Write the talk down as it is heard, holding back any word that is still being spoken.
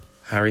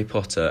Harry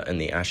Potter and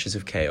the Ashes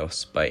of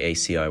Chaos by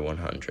ACI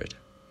 100.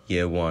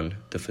 Year 1,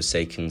 The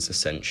Forsaken's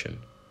Ascension.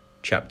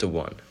 Chapter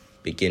 1,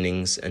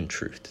 Beginnings and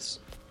Truths.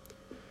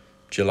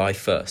 July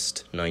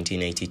 1st,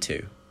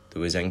 1982. The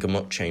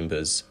Wizengamot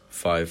Chambers,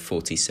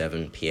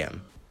 5:47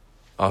 p.m.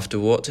 After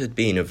what had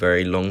been a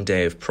very long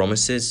day of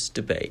promises,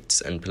 debates,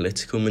 and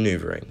political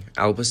manoeuvring,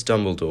 Albus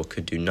Dumbledore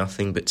could do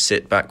nothing but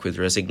sit back with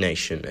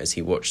resignation as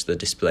he watched the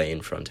display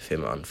in front of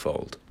him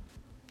unfold.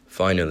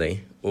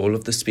 Finally, all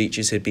of the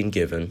speeches had been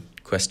given,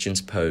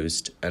 questions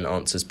posed, and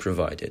answers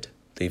provided,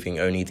 leaving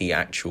only the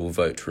actual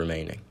vote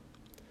remaining.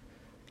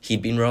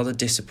 He'd been rather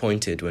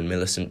disappointed when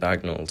Millicent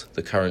Bagnold,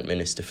 the current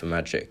Minister for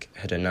Magic,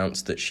 had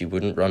announced that she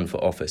wouldn't run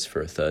for office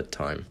for a third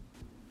time.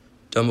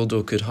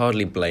 Dumbledore could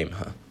hardly blame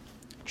her.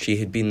 She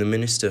had been the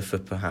minister for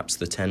perhaps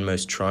the 10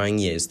 most trying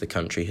years the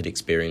country had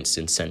experienced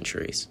in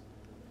centuries.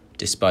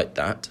 Despite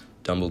that,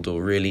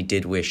 Dumbledore really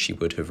did wish she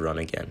would have run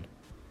again.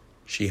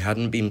 She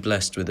hadn't been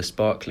blessed with a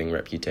sparkling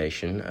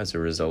reputation as a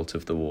result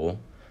of the war,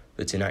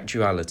 but in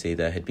actuality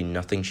there had been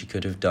nothing she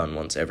could have done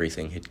once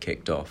everything had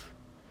kicked off.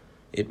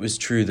 It was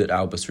true that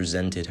Albus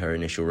resented her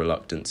initial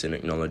reluctance in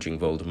acknowledging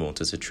Voldemort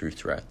as a true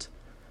threat,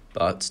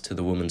 but, to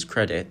the woman's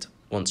credit,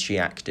 once she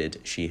acted,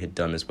 she had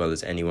done as well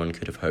as anyone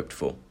could have hoped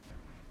for.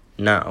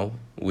 Now,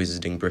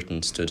 Wizarding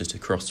Britain stood at a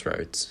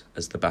crossroads,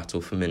 as the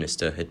battle for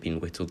minister had been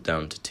whittled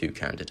down to 2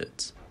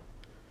 candidates.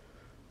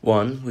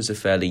 One was a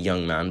fairly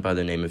young man by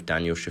the name of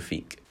Daniel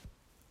Shafiq.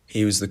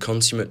 He was the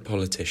consummate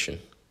politician,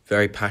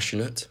 very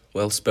passionate,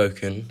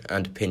 well-spoken,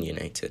 and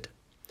opinionated.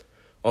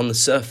 On the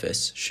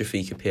surface,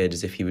 Shafiq appeared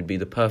as if he would be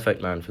the perfect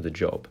man for the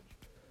job.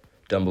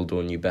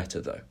 Dumbledore knew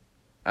better, though,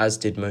 as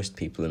did most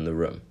people in the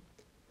room.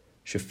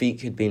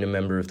 Shafiq had been a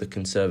member of the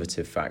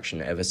Conservative faction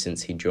ever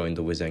since he joined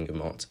the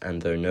Wizengamot,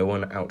 and though no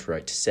one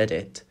outright said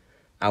it,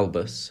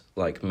 Albus,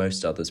 like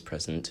most others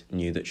present,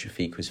 knew that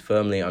Shafiq was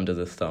firmly under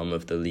the thumb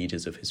of the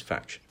leaders of his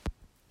faction.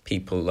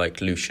 People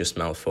like Lucius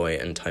Malfoy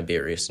and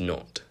Tiberius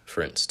Nott,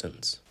 for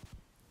instance.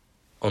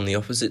 On the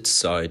opposite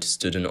side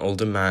stood an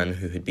older man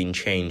who had been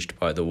changed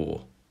by the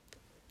war.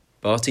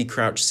 Barty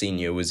Crouch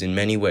Sr. was in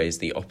many ways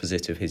the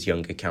opposite of his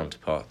younger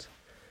counterpart.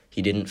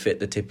 He didn't fit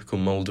the typical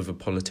mould of a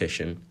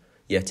politician,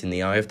 yet in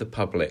the eye of the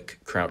public,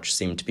 Crouch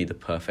seemed to be the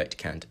perfect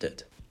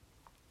candidate.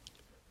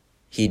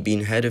 He'd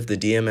been head of the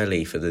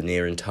DMLE for the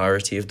near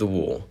entirety of the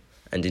war,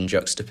 and in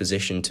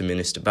juxtaposition to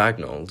Minister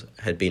Bagnold,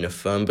 had been a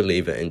firm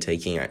believer in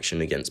taking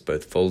action against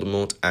both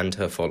Voldemort and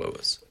her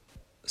followers,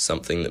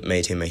 something that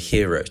made him a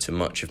hero to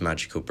much of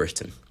magical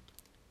Britain.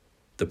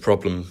 The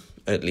problem,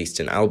 at least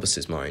in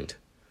Albus's mind,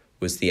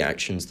 was the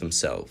actions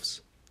themselves.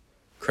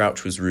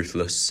 Crouch was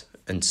ruthless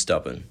and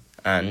stubborn,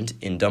 and,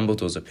 in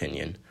Dumbledore's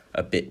opinion,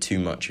 a bit too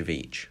much of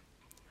each.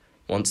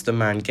 Once the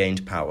man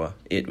gained power,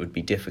 it would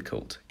be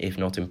difficult, if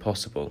not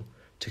impossible,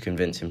 to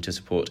convince him to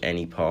support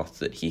any path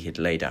that he had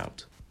laid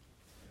out.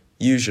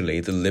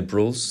 Usually, the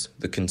Liberals,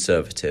 the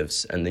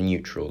Conservatives, and the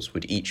Neutrals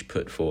would each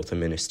put forth a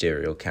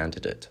ministerial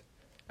candidate.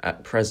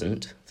 At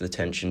present, the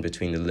tension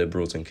between the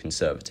Liberals and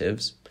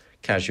Conservatives,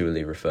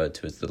 casually referred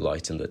to as the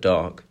light and the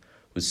dark,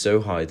 was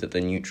so high that the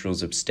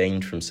Neutrals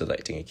abstained from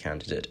selecting a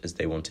candidate as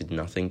they wanted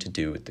nothing to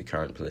do with the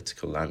current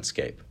political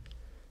landscape.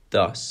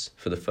 Thus,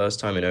 for the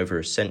first time in over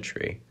a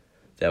century,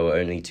 there were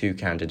only 2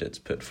 candidates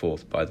put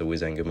forth by the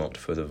Wizengamot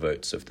for the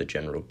votes of the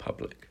general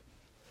public.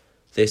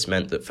 This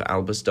meant that for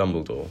Albus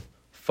Dumbledore,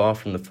 far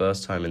from the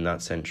first time in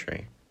that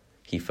century,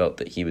 he felt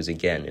that he was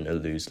again in a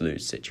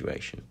lose-lose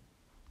situation.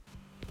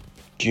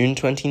 June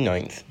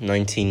 29th,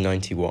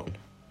 1991,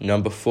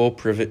 number 4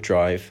 Privet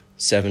Drive,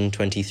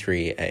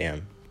 7:23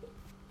 a.m.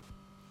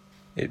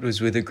 It was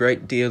with a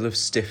great deal of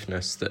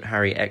stiffness that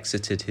Harry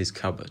exited his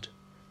cupboard,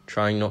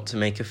 trying not to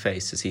make a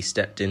face as he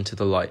stepped into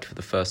the light for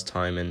the first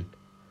time in...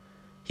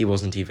 he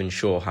wasn't even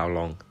sure how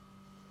long.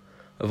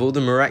 Of all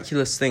the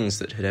miraculous things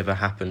that had ever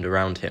happened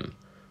around him,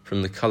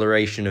 from the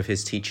coloration of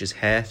his teacher's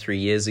hair 3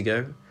 years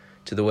ago,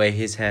 to the way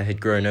his hair had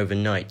grown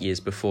overnight years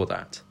before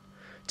that,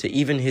 to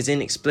even his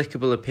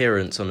inexplicable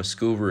appearance on a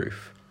school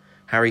roof,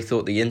 Harry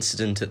thought the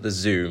incident at the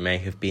zoo may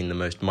have been the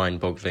most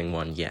mind-boggling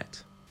one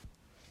yet.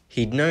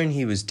 He'd known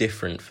he was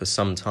different for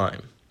some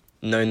time,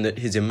 known that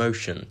his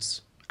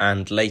emotions,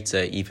 and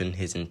later even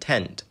his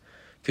intent,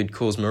 could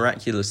cause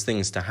miraculous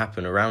things to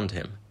happen around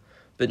him,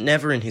 but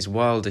never in his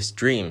wildest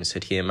dreams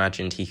had he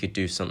imagined he could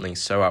do something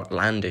so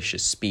outlandish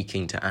as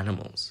speaking to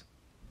animals.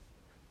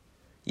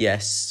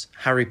 Yes,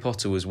 Harry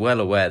Potter was well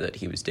aware that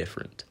he was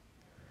different.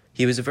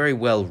 He was a very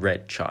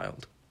well-read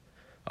child.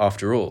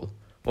 After all,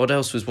 what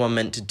else was one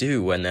meant to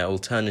do when their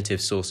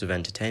alternative source of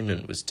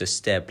entertainment was to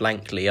stare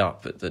blankly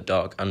up at the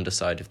dark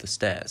underside of the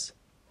stairs?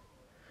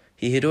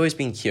 He had always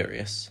been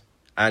curious,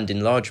 and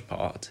in large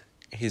part,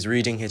 his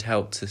reading had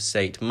helped to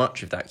sate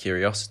much of that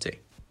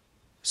curiosity.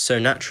 So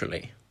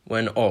naturally,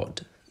 when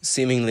odd,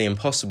 seemingly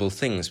impossible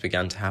things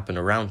began to happen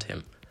around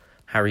him,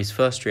 Harry's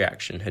first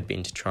reaction had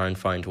been to try and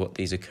find what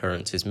these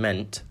occurrences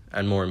meant,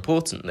 and more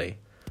importantly,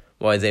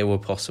 why they were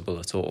possible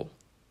at all.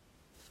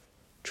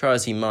 Try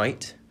as he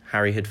might,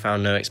 Harry had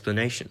found no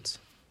explanations.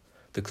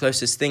 The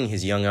closest thing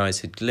his young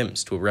eyes had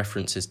glimpsed were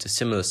references to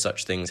similar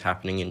such things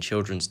happening in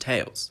children's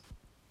tales.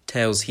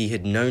 Tales he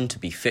had known to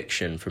be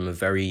fiction from a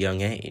very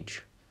young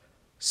age.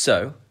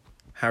 So,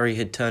 Harry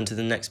had turned to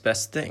the next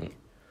best thing,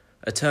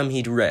 a term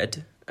he'd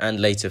read, and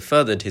later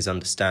furthered his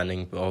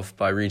understanding of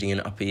by reading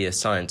an upper-year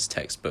science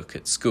textbook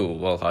at school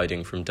while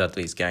hiding from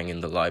Dudley's gang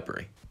in the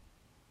library.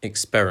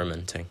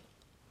 Experimenting.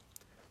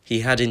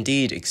 He had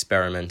indeed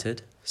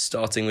experimented,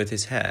 starting with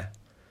his hair,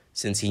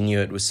 since he knew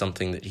it was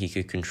something that he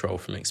could control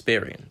from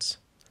experience.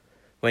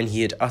 When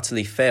he had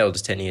utterly failed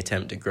at any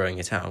attempt at growing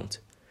it out,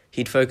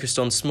 he'd focused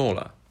on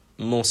smaller,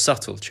 more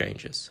subtle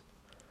changes.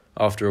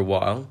 After a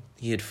while,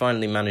 he had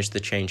finally managed the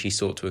change he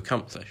sought to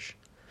accomplish,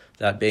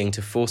 that being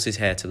to force his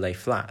hair to lay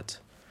flat,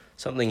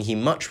 something he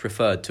much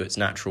preferred to its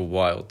natural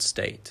wild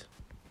state.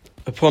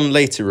 Upon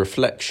later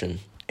reflection,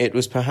 it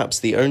was perhaps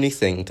the only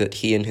thing that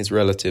he and his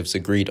relatives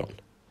agreed on.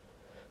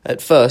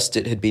 At first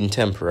it had been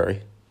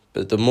temporary,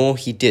 but the more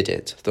he did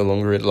it, the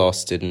longer it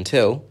lasted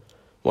until,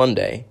 one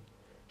day,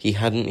 he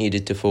hadn't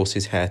needed to force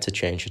his hair to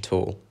change at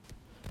all.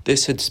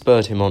 This had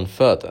spurred him on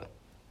further,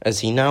 as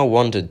he now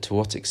wondered to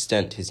what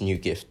extent his new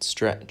gift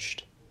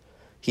stretched.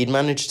 He'd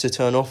managed to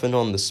turn off and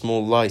on the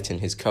small light in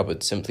his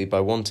cupboard simply by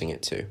wanting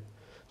it to,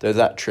 though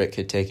that trick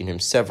had taken him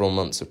several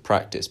months of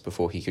practice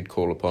before he could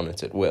call upon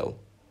it at will.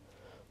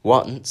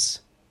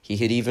 Once, he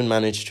had even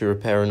managed to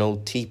repair an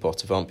old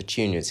teapot of Aunt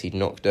Petunia's he'd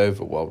knocked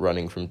over while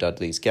running from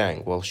Dudley's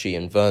gang while she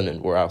and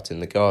Vernon were out in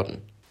the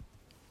garden.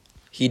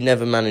 He'd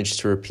never managed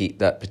to repeat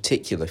that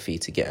particular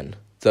feat again,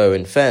 though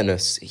in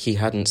fairness, he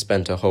hadn't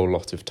spent a whole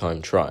lot of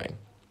time trying.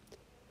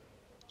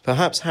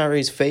 Perhaps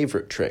Harry's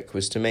favourite trick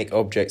was to make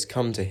objects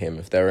come to him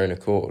of their own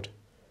accord.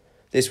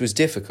 This was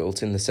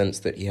difficult in the sense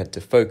that he had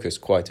to focus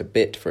quite a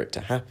bit for it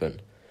to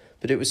happen,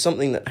 but it was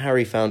something that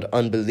Harry found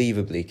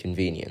unbelievably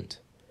convenient.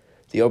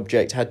 The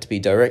object had to be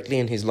directly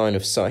in his line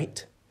of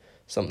sight,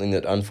 something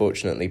that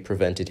unfortunately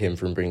prevented him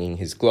from bringing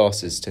his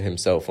glasses to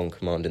himself on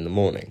command in the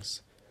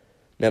mornings.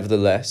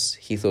 Nevertheless,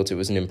 he thought it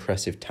was an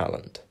impressive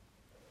talent.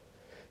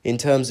 In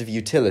terms of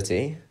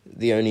utility,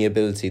 the only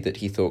ability that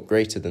he thought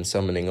greater than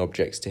summoning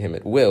objects to him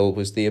at will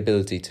was the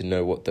ability to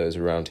know what those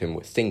around him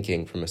were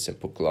thinking from a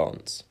simple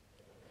glance.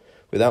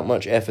 Without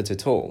much effort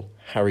at all,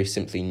 Harry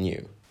simply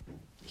knew.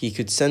 He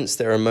could sense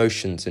their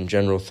emotions and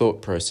general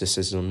thought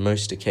processes on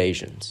most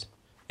occasions.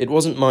 It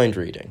wasn't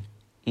mind-reading.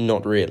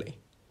 Not really.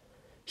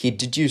 He'd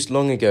deduced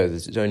long ago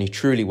that it only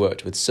truly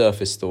worked with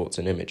surface thoughts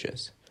and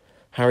images.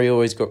 Harry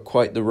always got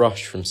quite the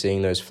rush from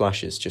seeing those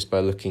flashes just by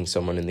looking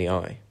someone in the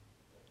eye.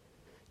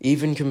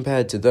 Even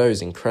compared to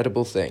those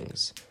incredible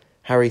things,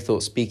 Harry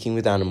thought speaking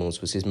with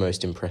animals was his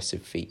most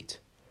impressive feat.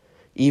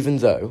 Even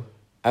though,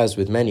 as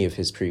with many of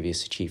his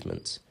previous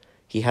achievements,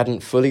 he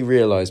hadn't fully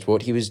realised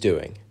what he was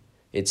doing,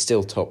 it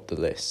still topped the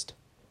list.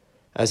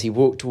 As he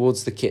walked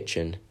towards the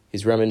kitchen,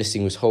 his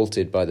reminiscing was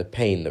halted by the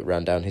pain that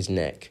ran down his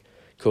neck,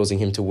 causing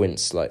him to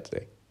wince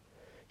slightly.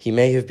 He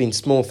may have been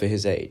small for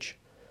his age,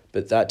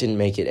 but that didn't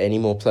make it any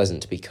more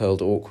pleasant to be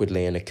curled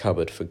awkwardly in a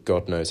cupboard for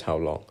God knows how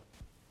long.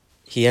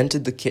 He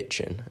entered the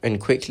kitchen and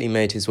quickly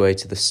made his way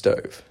to the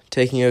stove,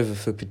 taking over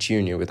for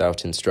Petunia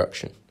without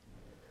instruction.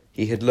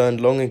 He had learned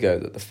long ago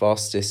that the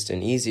fastest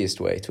and easiest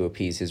way to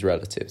appease his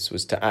relatives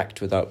was to act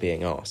without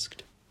being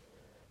asked.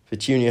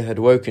 Petunia had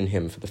woken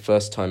him for the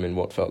first time in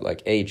what felt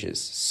like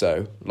ages,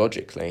 so,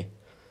 logically,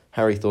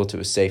 Harry thought it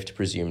was safe to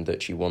presume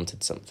that she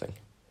wanted something.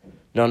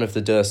 None of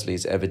the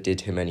Dursleys ever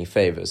did him any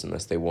favours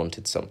unless they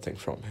wanted something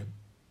from him.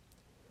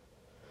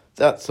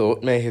 That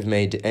thought may have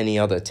made any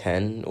other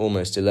 10,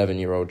 almost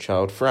 11-year-old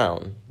child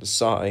frown,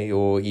 sigh,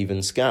 or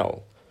even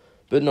scowl,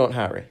 but not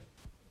Harry.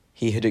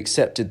 He had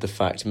accepted the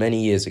fact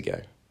many years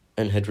ago,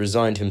 and had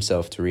resigned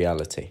himself to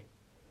reality.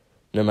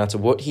 No matter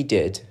what he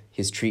did,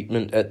 his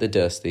treatment at the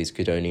Dursleys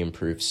could only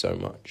improve so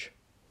much.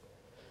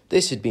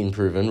 This had been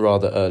proven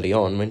rather early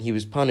on when he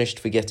was punished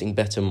for getting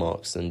better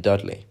marks than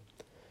Dudley.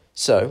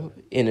 So,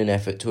 in an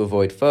effort to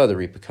avoid further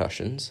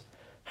repercussions,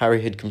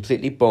 Harry had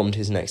completely bombed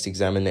his next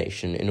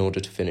examination in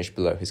order to finish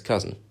below his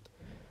cousin.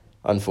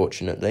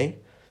 Unfortunately,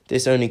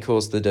 this only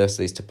caused the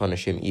Dursleys to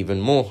punish him even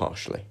more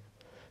harshly,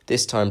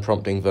 this time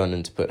prompting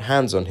Vernon to put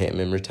hands on him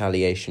in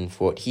retaliation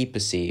for what he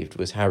perceived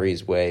was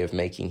Harry's way of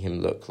making him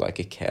look like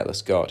a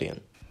careless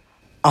guardian.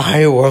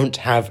 I won't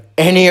have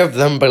any of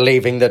them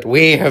believing that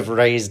we have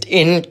raised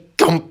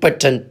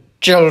incompetent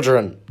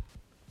children,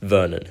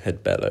 Vernon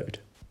had bellowed.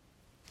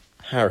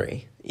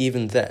 Harry,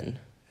 even then,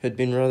 had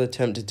been rather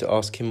tempted to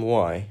ask him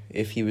why,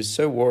 if he was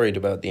so worried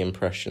about the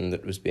impression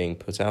that was being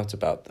put out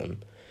about them,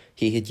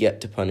 he had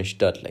yet to punish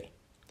Dudley.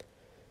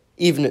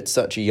 Even at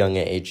such a young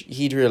age,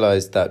 he'd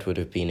realised that would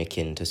have been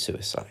akin to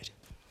suicide.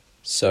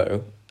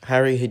 So,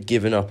 Harry had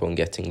given up on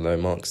getting low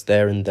marks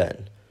there and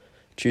then,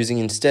 choosing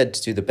instead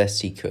to do the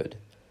best he could,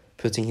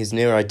 putting his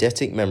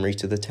near-eidetic memory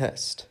to the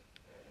test.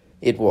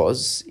 It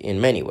was, in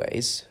many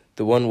ways,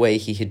 the one way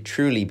he had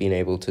truly been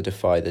able to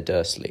defy the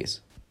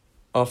Dursleys.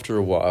 After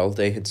a while,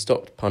 they had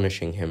stopped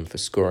punishing him for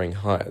scoring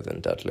higher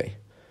than Dudley,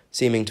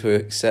 seeming to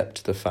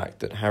accept the fact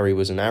that Harry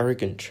was an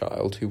arrogant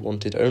child who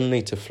wanted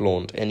only to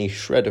flaunt any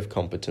shred of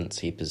competence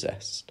he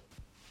possessed.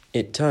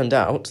 It turned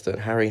out that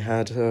Harry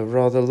had a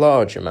rather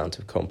large amount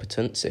of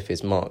competence, if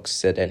his marks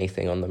said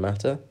anything on the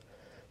matter.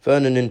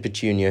 Vernon and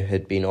Petunia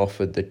had been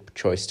offered the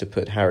choice to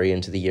put Harry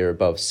into the year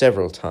above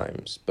several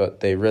times, but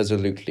they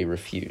resolutely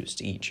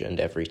refused each and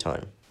every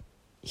time.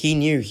 He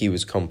knew he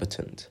was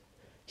competent.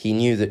 He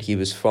knew that he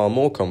was far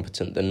more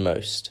competent than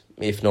most,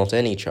 if not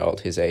any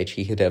child his age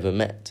he had ever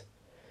met.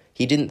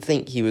 He didn't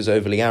think he was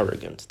overly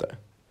arrogant, though.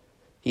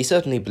 He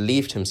certainly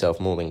believed himself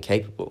more than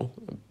capable,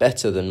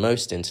 better than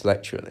most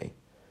intellectually.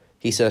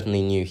 He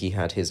certainly knew he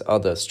had his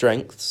other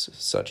strengths,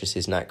 such as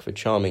his knack for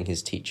charming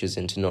his teachers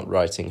into not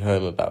writing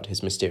home about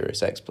his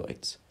mysterious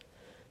exploits.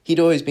 He'd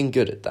always been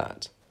good at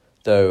that,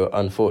 though,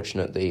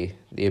 unfortunately,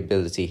 the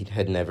ability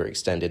had never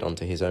extended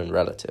onto his own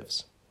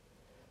relatives.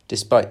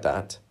 Despite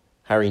that,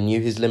 Harry knew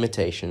his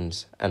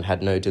limitations and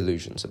had no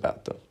delusions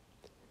about them.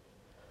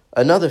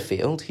 Another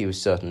field he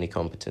was certainly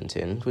competent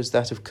in was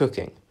that of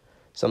cooking,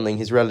 something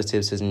his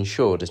relatives had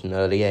ensured at an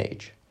early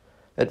age.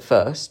 At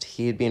first,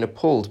 he had been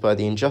appalled by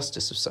the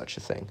injustice of such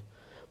a thing.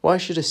 Why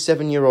should a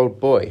 7-year-old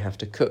boy have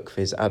to cook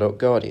for his adult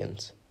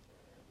guardians?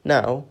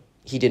 Now,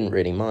 he didn't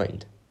really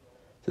mind.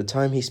 The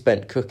time he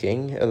spent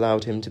cooking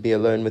allowed him to be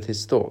alone with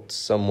his thoughts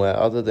somewhere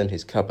other than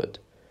his cupboard,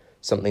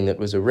 something that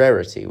was a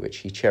rarity which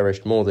he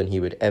cherished more than he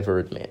would ever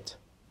admit.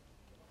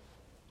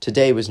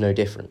 Today was no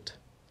different.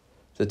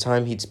 The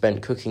time he'd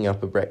spent cooking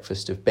up a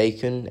breakfast of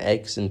bacon,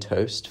 eggs, and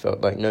toast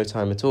felt like no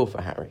time at all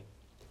for Harry.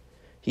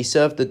 He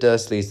served the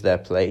Dursleys their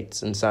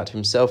plates and sat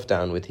himself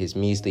down with his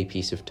measly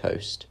piece of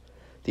toast,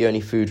 the only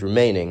food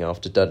remaining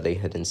after Dudley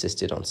had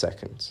insisted on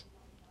seconds.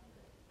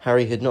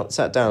 Harry had not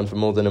sat down for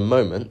more than a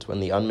moment when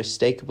the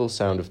unmistakable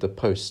sound of the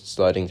post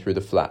sliding through the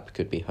flap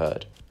could be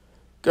heard.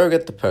 "Go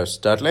get the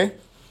post, Dudley,"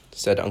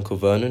 said Uncle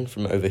Vernon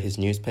from over his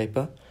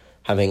newspaper,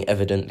 having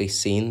evidently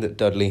seen that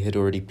Dudley had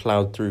already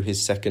ploughed through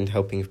his second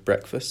helping of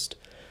breakfast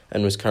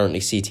and was currently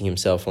seating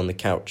himself on the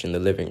couch in the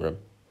living room.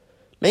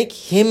 "Make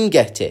him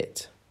get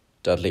it,"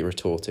 Dudley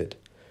retorted,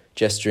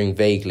 gesturing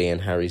vaguely in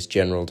Harry's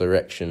general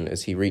direction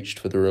as he reached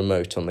for the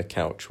remote on the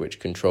couch which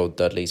controlled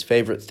Dudley's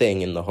favourite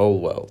thing in the whole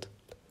world,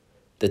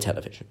 the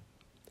television.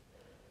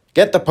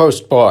 "Get the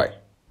post, boy!"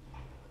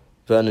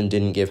 Vernon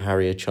didn't give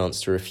Harry a chance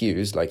to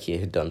refuse like he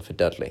had done for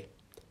Dudley.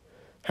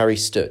 Harry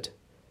stood,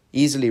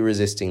 easily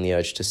resisting the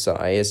urge to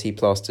sigh as he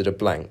plastered a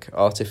blank,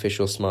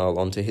 artificial smile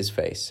onto his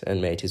face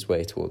and made his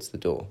way towards the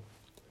door.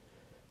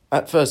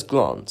 At first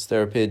glance,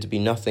 there appeared to be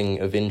nothing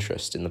of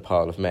interest in the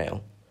pile of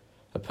mail.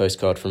 A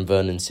postcard from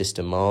Vernon's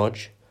sister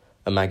Marge,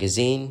 a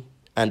magazine,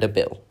 and a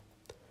bill.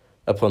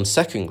 Upon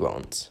second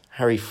glance,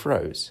 Harry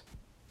froze,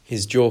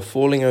 his jaw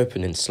falling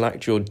open in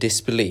slack-jawed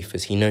disbelief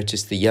as he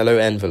noticed the yellow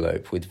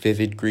envelope with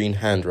vivid green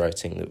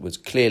handwriting that was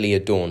clearly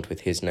adorned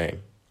with his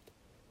name.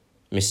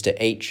 Mr.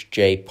 H.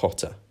 J.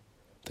 Potter,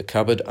 The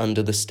Cupboard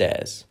Under the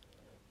Stairs,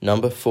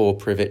 Number 4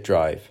 Privet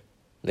Drive,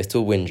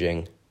 Little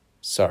Whinging,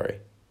 Surrey.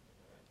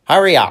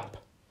 "Hurry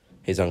up!"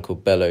 his uncle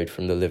bellowed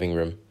from the living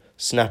room,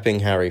 snapping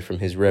Harry from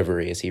his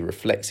reverie as he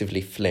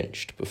reflexively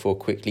flinched before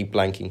quickly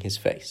blanking his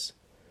face,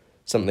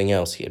 something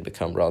else he had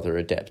become rather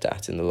adept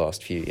at in the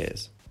last few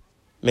years.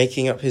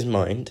 Making up his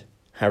mind,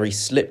 Harry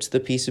slipped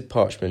the piece of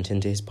parchment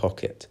into his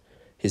pocket,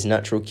 his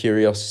natural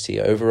curiosity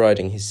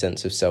overriding his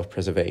sense of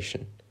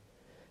self-preservation.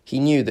 He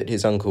knew that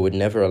his uncle would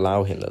never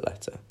allow him the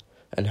letter,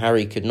 and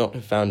Harry could not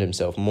have found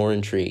himself more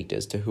intrigued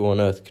as to who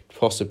on earth could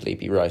possibly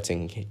be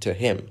writing to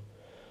him,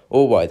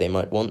 or why they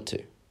might want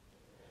to.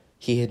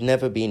 He had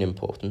never been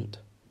important.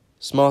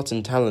 Smart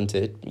and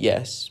talented,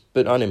 yes,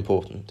 but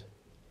unimportant.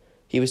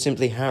 He was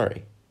simply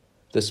Harry,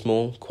 the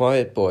small,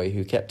 quiet boy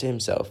who kept to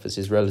himself as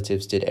his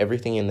relatives did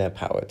everything in their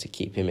power to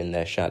keep him in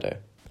their shadow.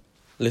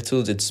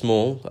 Little did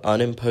small,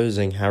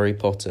 unimposing Harry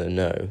Potter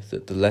know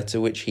that the letter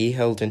which he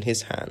held in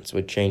his hands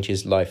would change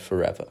his life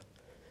forever,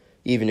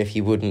 even if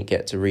he wouldn't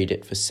get to read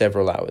it for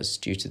several hours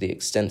due to the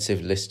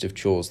extensive list of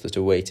chores that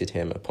awaited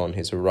him upon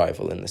his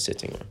arrival in the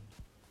sitting room.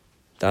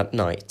 That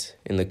night,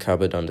 in the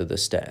cupboard under the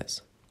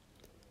stairs.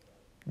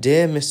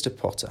 Dear Mr.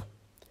 Potter,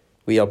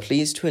 we are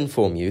pleased to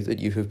inform you that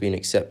you have been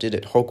accepted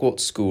at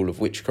Hogwarts School of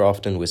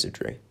Witchcraft and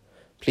Wizardry.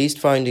 Please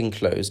find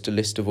enclosed a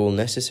list of all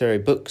necessary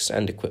books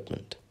and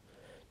equipment.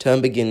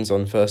 Term begins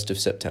on 1st of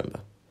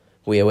September.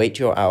 We await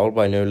your owl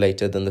by no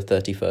later than the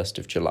 31st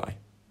of July.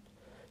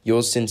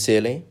 Yours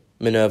sincerely,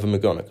 Minerva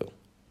McGonagall,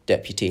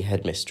 Deputy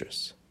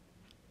Headmistress.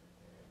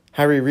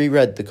 Harry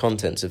reread the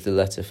contents of the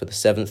letter for the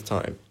 7th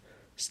time,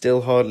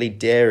 still hardly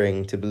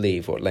daring to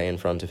believe what lay in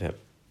front of him.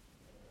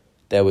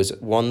 There was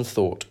one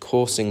thought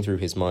coursing through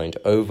his mind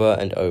over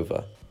and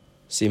over,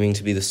 seeming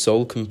to be the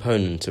sole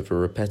component of a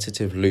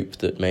repetitive loop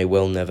that may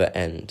well never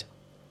end.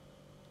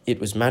 It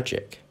was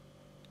magic.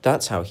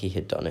 That's how he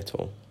had done it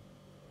all.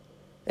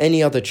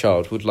 Any other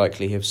child would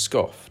likely have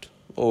scoffed,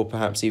 or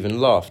perhaps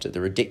even laughed at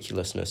the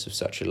ridiculousness of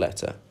such a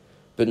letter,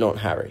 but not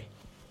Harry.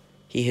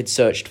 He had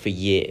searched for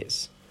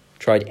years,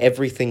 tried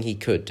everything he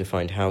could to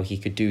find how he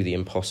could do the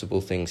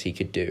impossible things he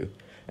could do,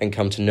 and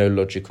come to no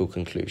logical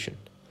conclusion.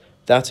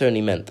 That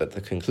only meant that the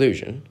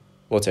conclusion,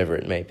 whatever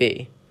it may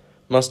be,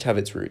 must have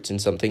its roots in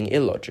something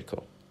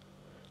illogical.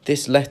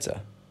 This letter,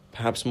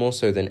 perhaps more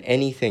so than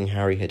anything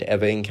Harry had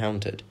ever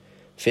encountered,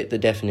 fit the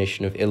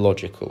definition of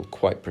illogical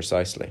quite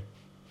precisely.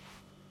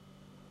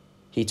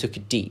 He took a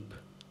deep,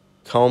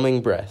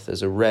 calming breath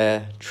as a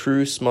rare,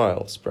 true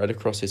smile spread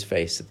across his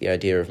face at the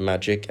idea of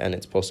magic and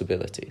its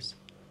possibilities.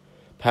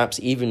 Perhaps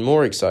even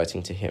more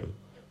exciting to him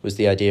was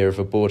the idea of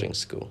a boarding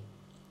school.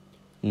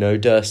 No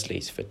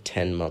Dursleys for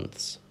 10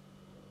 months.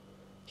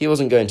 He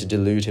wasn't going to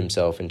delude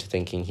himself into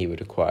thinking he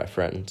would acquire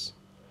friends.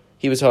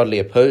 He was hardly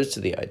opposed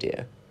to the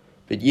idea,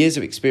 but years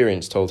of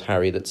experience told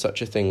Harry that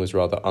such a thing was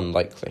rather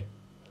unlikely.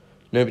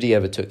 Nobody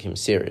ever took him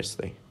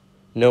seriously.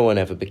 No one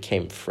ever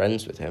became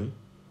friends with him.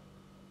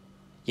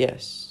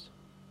 Yes,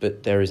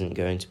 but there isn't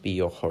going to be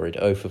your horrid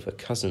oaf of a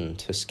cousin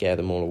to scare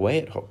them all away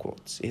at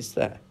Hogwarts, is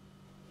there?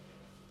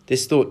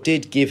 This thought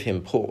did give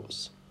him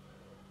pause,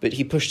 but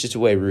he pushed it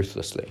away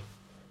ruthlessly.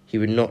 He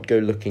would not go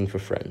looking for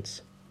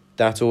friends.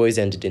 That always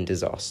ended in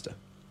disaster.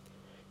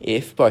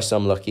 If, by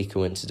some lucky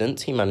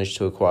coincidence, he managed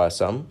to acquire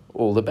some,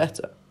 all the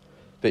better.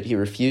 But he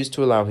refused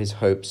to allow his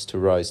hopes to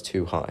rise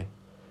too high.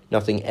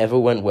 Nothing ever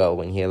went well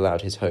when he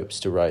allowed his hopes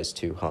to rise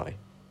too high.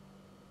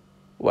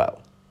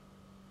 Well,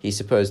 he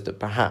supposed that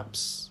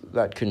perhaps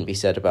that couldn't be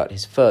said about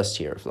his first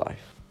year of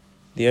life.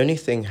 The only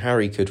thing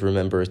Harry could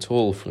remember at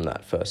all from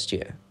that first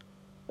year,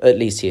 at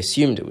least he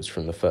assumed it was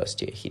from the first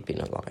year he'd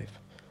been alive,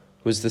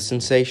 was the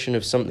sensation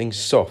of something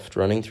soft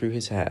running through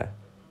his hair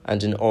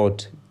and an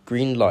odd,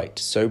 green light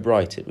so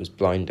bright it was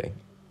blinding.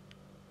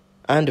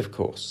 And, of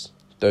course,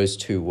 those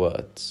 2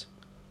 words.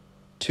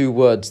 2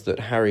 words that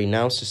Harry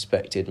now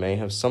suspected may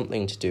have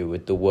something to do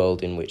with the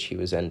world in which he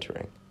was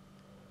entering.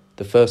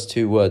 The first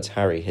 2 words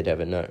Harry had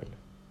ever known.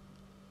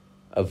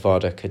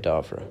 Avada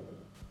Kedavra.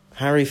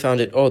 Harry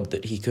found it odd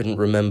that he couldn't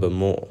remember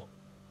more.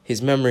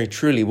 His memory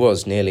truly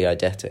was nearly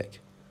eidetic.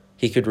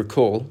 He could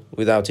recall,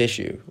 without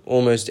issue,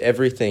 almost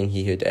everything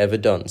he had ever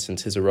done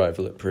since his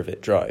arrival at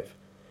Privet Drive,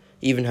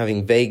 even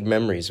having vague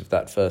memories of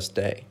that first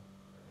day.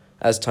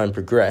 As time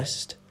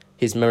progressed,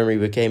 his memory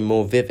became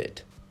more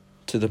vivid,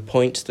 to the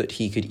point that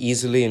he could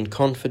easily and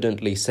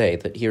confidently say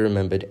that he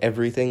remembered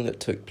everything that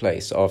took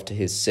place after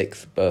his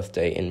 6th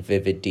birthday in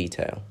vivid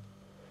detail.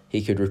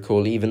 He could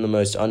recall even the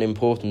most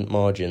unimportant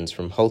margins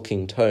from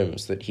hulking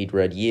tomes that he'd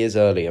read years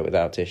earlier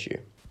without issue.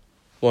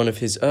 One of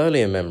his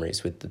earlier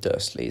memories with the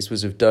Dursleys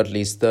was of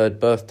Dudley's 3rd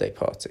birthday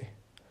party.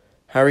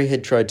 Harry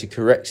had tried to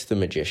correct the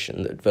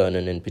magician that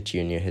Vernon and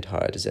Petunia had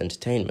hired as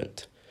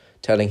entertainment,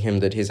 telling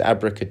him that his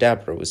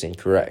abracadabra was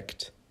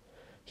incorrect.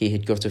 He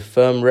had got a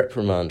firm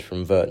reprimand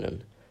from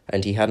Vernon,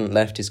 and he hadn't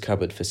left his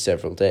cupboard for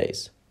several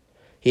days.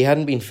 He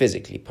hadn't been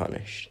physically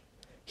punished.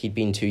 He'd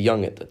been too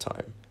young at the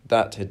time.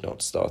 That had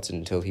not started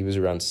until he was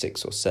around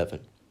 6 or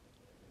 7.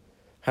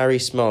 Harry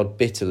smiled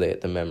bitterly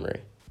at the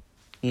memory,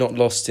 not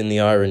lost in the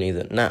irony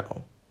that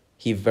now,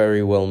 he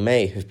very well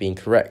may have been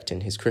correct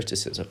in his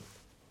criticism.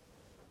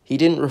 He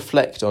didn't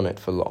reflect on it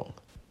for long.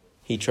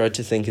 He tried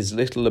to think as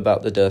little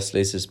about the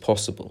Dursleys as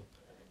possible,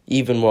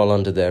 even while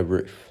under their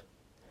roof.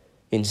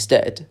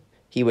 Instead,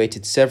 he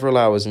waited several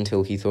hours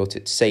until he thought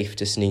it safe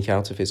to sneak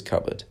out of his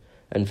cupboard,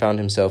 and found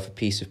himself a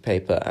piece of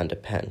paper and a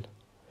pen.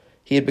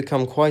 He had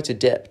become quite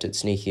adept at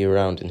sneaking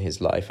around in his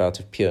life out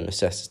of pure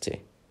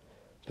necessity.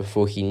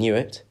 Before he knew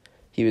it,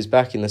 he was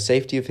back in the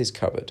safety of his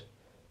cupboard,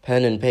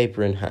 pen and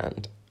paper in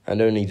hand,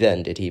 and only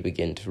then did he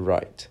begin to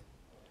write.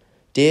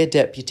 Dear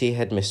Deputy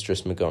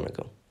Headmistress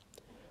McGonagall,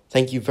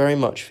 thank you very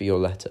much for your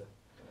letter.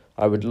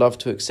 I would love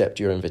to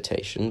accept your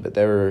invitation, but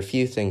there are a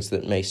few things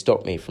that may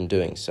stop me from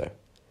doing so.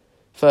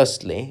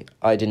 Firstly,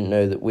 I didn't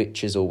know that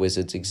witches or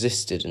wizards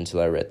existed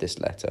until I read this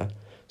letter,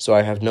 so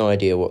I have no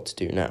idea what to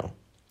do now.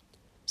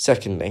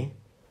 Secondly,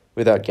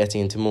 without getting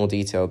into more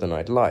detail than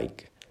I'd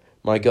like,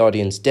 my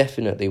guardians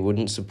definitely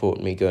wouldn't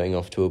support me going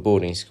off to a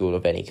boarding school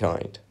of any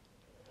kind.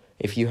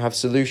 If you have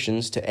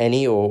solutions to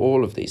any or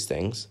all of these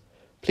things,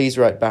 please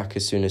write back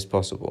as soon as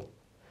possible.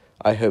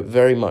 I hope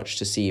very much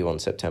to see you on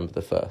September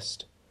the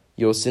 1st.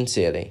 Yours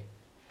sincerely,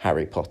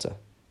 Harry Potter.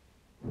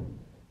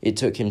 It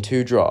took him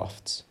 2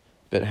 drafts,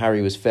 but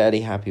Harry was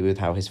fairly happy with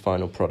how his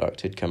final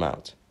product had come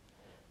out.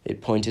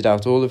 It pointed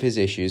out all of his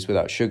issues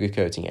without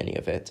sugarcoating any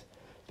of it,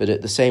 but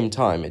at the same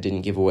time it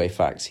didn't give away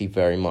facts he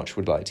very much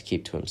would like to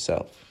keep to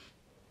himself.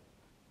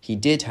 He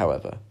did,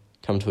 however,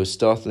 come to a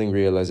startling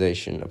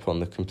realization upon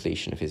the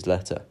completion of his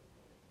letter.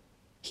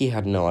 He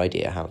had no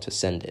idea how to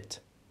send it.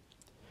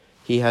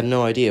 He had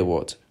no idea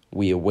what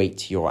 "we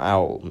await your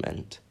owl"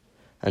 meant,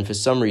 and for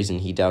some reason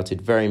he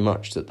doubted very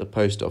much that the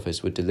post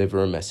office would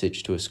deliver a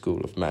message to a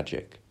school of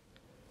magic.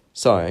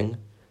 Sighing,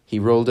 he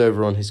rolled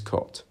over on his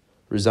cot,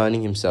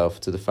 resigning himself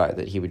to the fact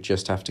that he would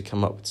just have to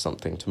come up with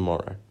something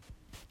tomorrow.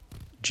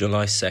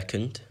 July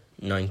 2nd,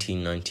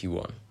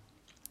 1991.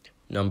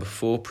 Number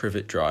 4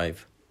 Privet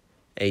Drive,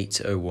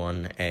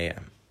 8:01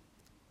 a.m.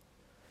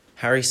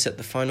 Harry set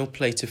the final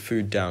plate of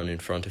food down in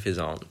front of his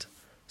aunt,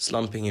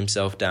 slumping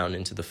himself down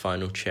into the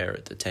final chair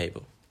at the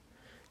table.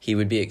 He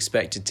would be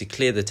expected to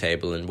clear the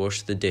table and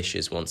wash the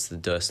dishes once the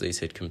Dursleys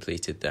had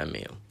completed their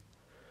meal.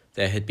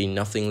 There had been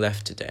nothing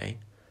left today,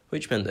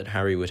 which meant that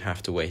Harry would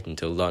have to wait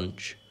until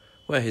lunch,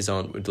 where his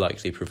aunt would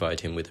likely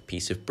provide him with a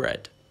piece of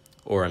bread,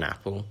 or an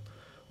apple,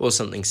 or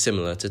something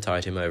similar to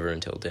tide him over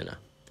until dinner.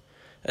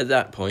 At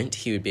that point,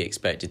 he would be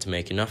expected to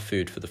make enough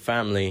food for the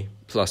family,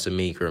 plus a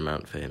meagre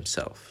amount for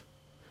himself.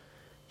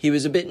 He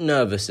was a bit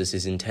nervous as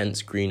his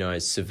intense green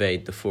eyes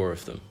surveyed the four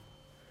of them.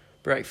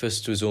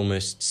 Breakfast was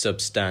almost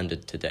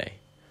substandard today,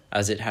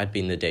 as it had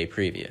been the day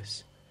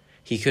previous.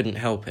 He couldn't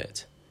help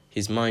it.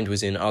 His mind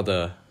was in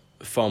other,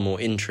 far more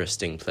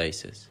interesting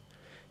places.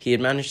 He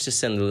had managed to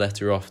send the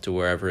letter off to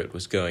wherever it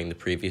was going the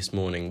previous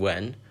morning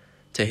when,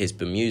 to his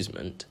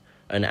bemusement,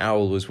 an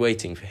owl was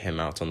waiting for him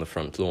out on the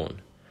front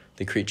lawn.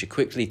 The creature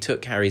quickly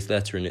took Harry's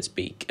letter in its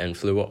beak and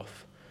flew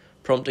off,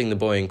 prompting the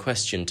boy in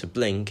question to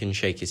blink and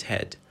shake his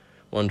head,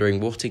 wondering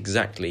what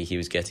exactly he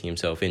was getting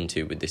himself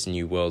into with this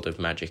new world of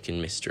magic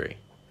and mystery.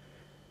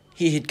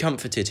 He had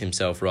comforted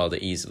himself rather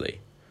easily,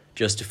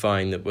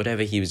 justifying that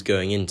whatever he was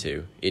going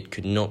into, it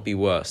could not be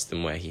worse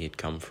than where he had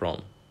come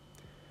from.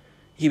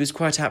 He was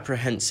quite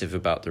apprehensive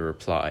about the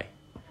reply.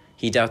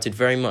 He doubted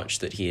very much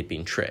that he had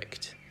been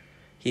tricked.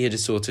 He had a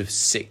sort of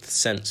sixth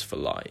sense for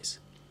lies,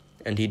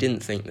 and he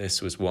didn't think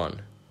this was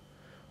one.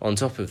 On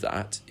top of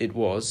that, it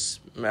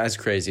was, as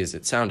crazy as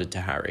it sounded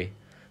to Harry,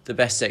 the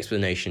best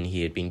explanation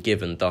he had been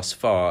given thus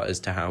far as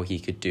to how he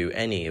could do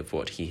any of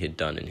what he had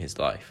done in his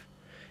life.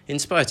 In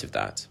spite of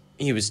that,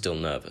 he was still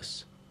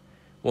nervous.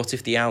 What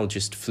if the owl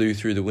just flew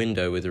through the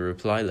window with a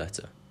reply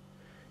letter?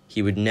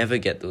 He would never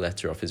get the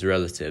letter off his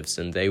relatives,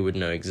 and they would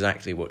know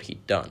exactly what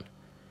he'd done.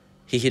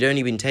 He had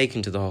only been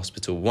taken to the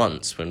hospital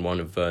once when one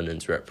of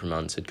Vernon's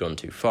reprimands had gone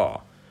too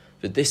far,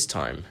 but this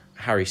time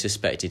Harry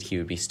suspected he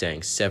would be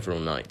staying several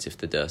nights if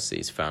the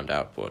Dursleys found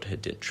out what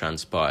had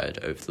transpired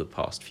over the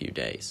past few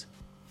days.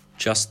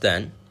 Just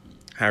then,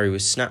 Harry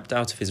was snapped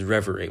out of his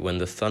reverie when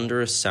the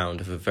thunderous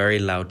sound of a very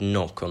loud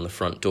knock on the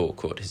front door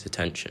caught his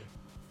attention.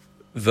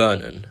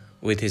 Vernon,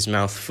 with his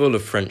mouth full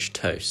of French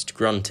toast,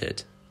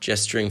 grunted,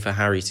 gesturing for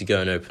Harry to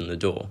go and open the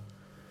door.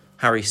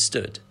 Harry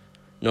stood,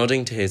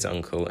 nodding to his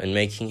uncle and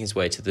making his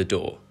way to the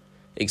door,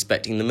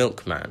 expecting the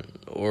milkman,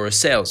 or a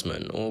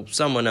salesman, or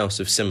someone else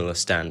of similar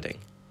standing.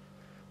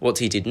 What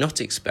he did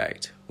not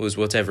expect was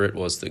whatever it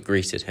was that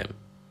greeted him.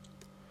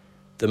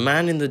 The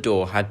man in the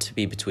door had to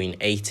be between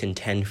 8 and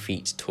 10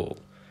 feet tall,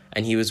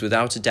 and he was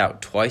without a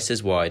doubt twice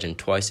as wide and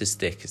twice as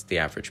thick as the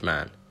average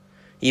man.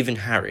 Even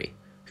Harry,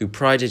 who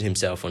prided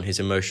himself on his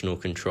emotional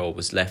control,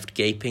 was left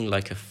gaping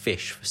like a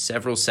fish for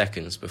several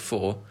seconds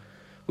before,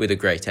 with a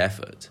great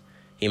effort,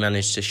 he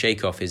managed to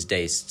shake off his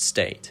dazed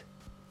state.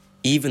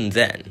 Even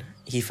then,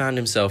 he found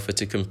himself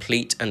at a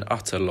complete and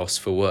utter loss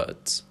for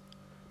words.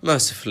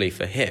 Mercifully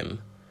for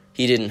him,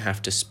 he didn't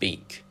have to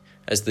speak,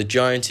 as the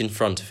giant in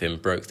front of him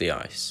broke the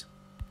ice.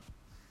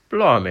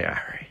 Blimey,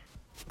 Harry.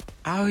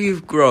 How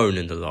you've grown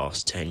in the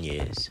last 10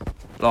 years.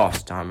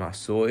 Last time I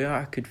saw you,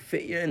 I could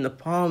fit you in the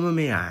palm of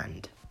my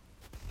hand.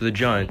 The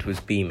giant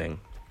was beaming,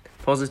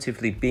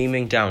 positively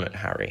beaming down at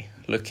Harry,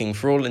 looking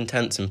for all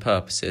intents and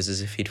purposes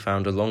as if he'd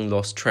found a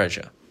long-lost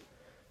treasure.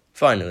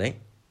 Finally,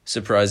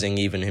 surprising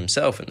even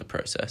himself in the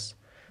process,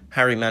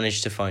 Harry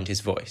managed to find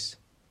his voice.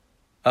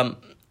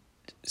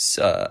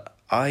 Sir,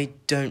 I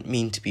don't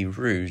mean to be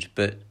rude,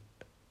 but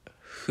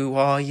who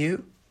are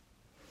you?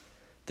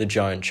 The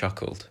giant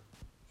chuckled.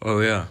 Oh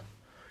yeah,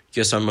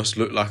 guess I must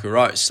look like a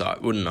right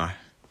sight, wouldn't I?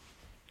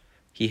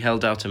 He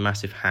held out a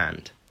massive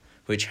hand,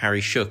 which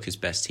Harry shook as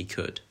best he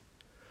could.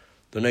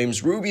 The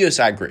name's Rubeus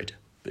Hagrid,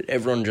 but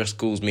everyone just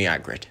calls me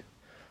Hagrid.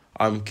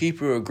 I'm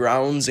keeper of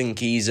grounds and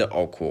keys at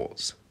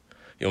Hogwarts.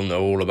 You'll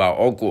know all about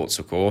Hogwarts,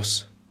 of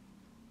course.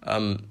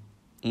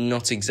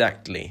 Not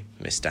exactly,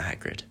 Mr.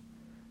 Hagrid.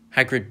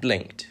 Hagrid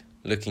blinked,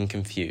 looking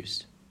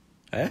confused.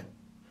 Eh?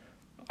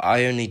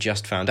 I only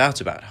just found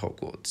out about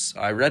Hogwarts.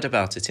 I read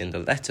about it in the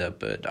letter,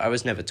 but I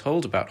was never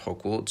told about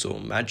Hogwarts or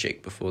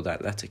magic before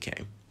that letter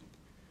came.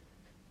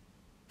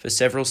 For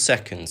several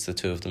seconds, the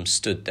two of them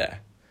stood there,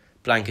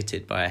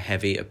 blanketed by a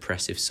heavy,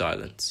 oppressive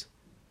silence.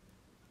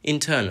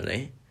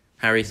 Internally,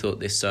 Harry thought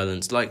this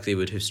silence likely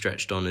would have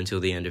stretched on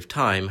until the end of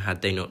time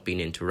had they not been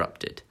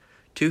interrupted,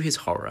 to his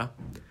horror,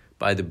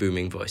 by the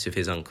booming voice of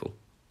his uncle.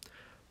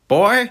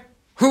 Boy,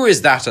 who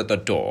is that at the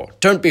door?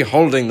 Don't be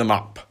holding them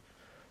up.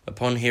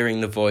 Upon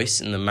hearing the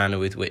voice and the manner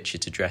with which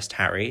it addressed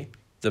Harry,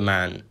 the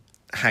man,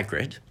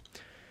 Hagrid,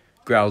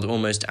 growled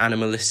almost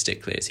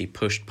animalistically as he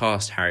pushed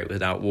past Harry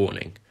without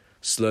warning,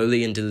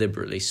 slowly and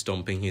deliberately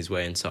stomping his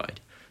way inside.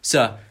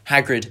 Sir,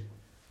 Hagrid!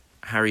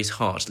 Harry's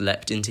heart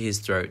leapt into his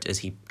throat as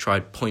he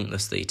tried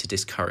pointlessly to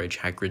discourage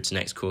Hagrid's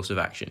next course of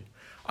action.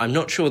 I'm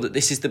not sure that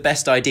this is the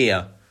best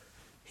idea.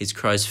 His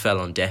cries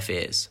fell on deaf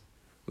ears.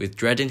 With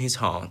dread in his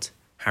heart,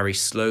 Harry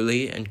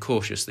slowly and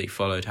cautiously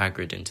followed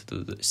Hagrid into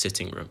the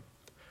sitting room.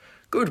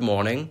 Good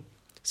morning,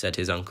 said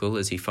his uncle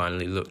as he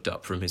finally looked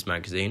up from his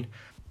magazine.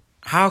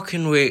 How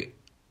can we...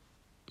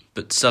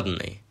 But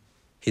suddenly,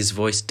 his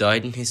voice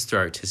died in his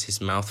throat as his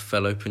mouth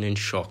fell open in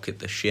shock at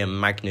the sheer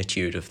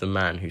magnitude of the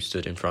man who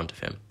stood in front of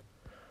him.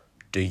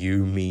 Do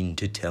you mean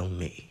to tell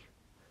me,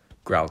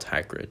 growled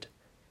Hagrid,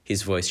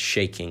 his voice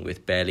shaking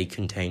with barely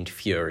contained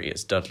fury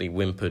as Dudley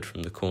whimpered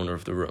from the corner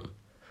of the room,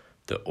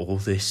 "that all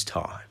this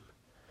time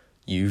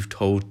you've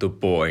told the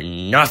boy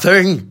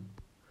nothing?"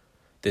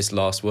 This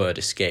last word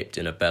escaped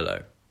in a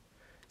bellow.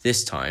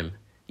 This time,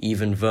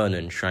 even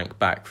Vernon shrank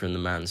back from the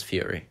man's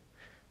fury.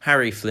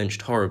 Harry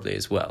flinched horribly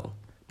as well,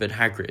 but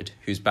Hagrid,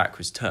 whose back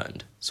was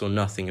turned, saw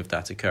nothing of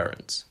that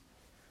occurrence.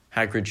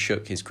 Hagrid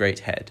shook his great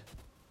head,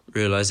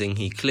 realising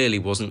he clearly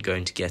wasn't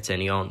going to get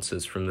any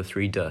answers from the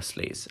three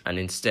Dursleys, and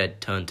instead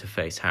turned to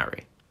face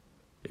Harry.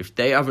 "If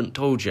they haven't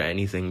told you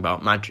anything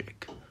about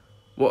magic,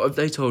 what have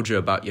they told you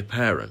about your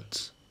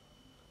parents?"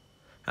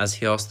 As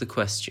he asked the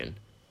question,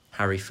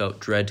 Harry felt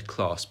dread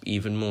clasp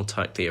even more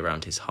tightly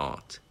around his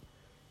heart.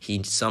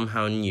 He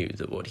somehow knew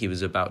that what he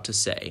was about to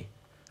say,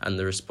 and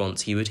the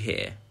response he would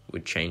hear,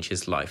 would change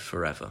his life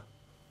forever.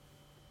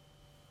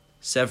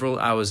 Several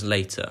hours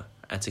later,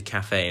 at a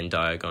cafe in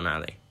Diagon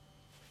Alley,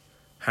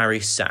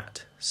 Harry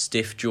sat,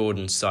 stiff-jawed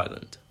and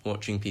silent,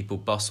 watching people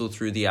bustle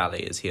through the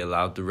alley as he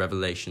allowed the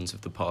revelations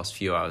of the past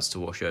few hours to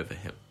wash over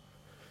him.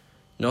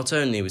 Not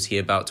only was he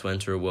about to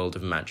enter a world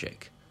of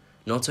magic,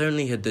 not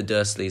only had the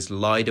Dursleys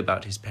lied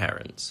about his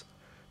parents,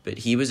 but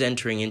he was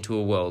entering into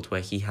a world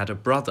where he had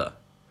a brother.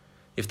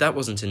 If that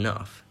wasn't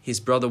enough, his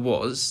brother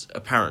was,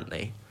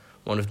 apparently,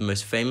 one of the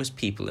most famous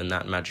people in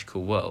that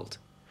magical world.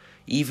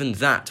 Even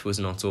that was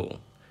not all.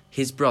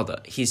 His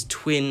brother, his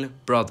twin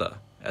brother,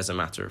 as a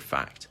matter of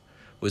fact,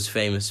 was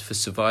famous for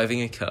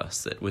surviving a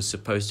curse that was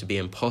supposed to be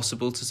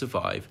impossible to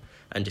survive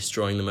and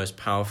destroying the most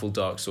powerful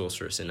dark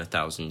sorceress in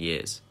 1,000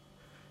 years.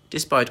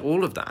 Despite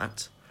all of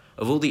that,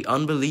 of all the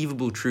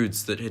unbelievable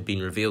truths that had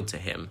been revealed to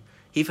him,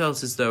 he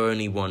felt as though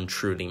only one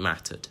truly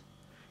mattered.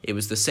 It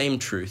was the same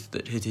truth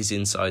that had his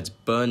insides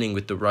burning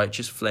with the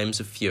righteous flames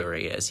of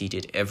fury as he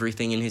did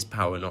everything in his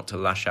power not to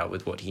lash out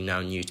with what he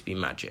now knew to be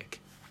magic.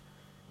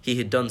 He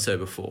had done so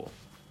before,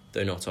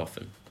 though not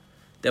often.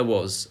 There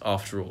was,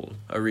 after all,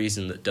 a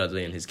reason that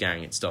Dudley and his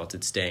gang had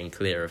started staying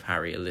clear of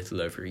Harry a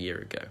little over a year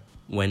ago,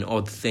 when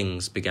odd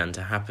things began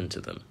to happen to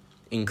them,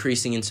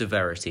 increasing in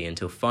severity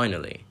until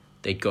finally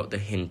they'd got the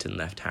hint and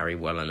left Harry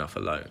well enough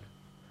alone.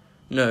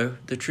 No,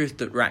 the truth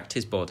that racked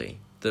his body,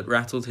 that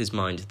rattled his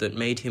mind, that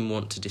made him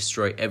want to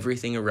destroy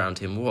everything around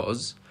him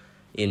was,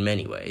 in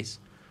many ways,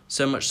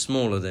 so much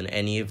smaller than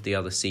any of the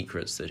other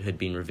secrets that had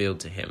been revealed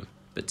to him,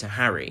 but to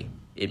Harry,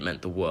 it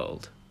meant the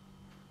world.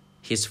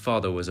 His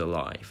father was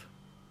alive.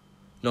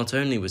 Not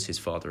only was his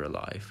father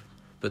alive,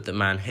 but the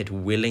man had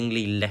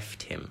willingly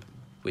left him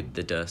with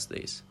the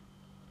Dursleys.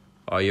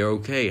 "Are you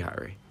okay,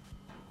 Harry?"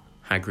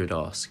 Hagrid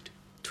asked,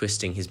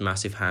 twisting his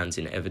massive hands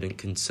in evident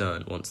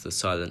concern once the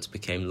silence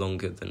became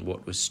longer than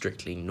what was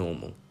strictly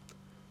normal.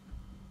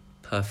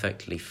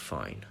 "Perfectly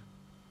fine,"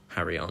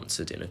 Harry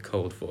answered in a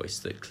cold voice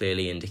that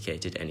clearly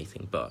indicated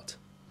anything but.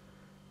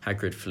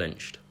 Hagrid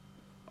flinched.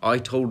 "I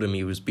told him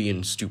he was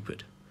being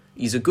stupid.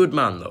 He's a good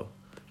man, though.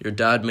 Your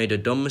dad made a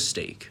dumb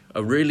mistake,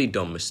 a really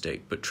dumb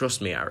mistake, but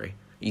trust me, Harry,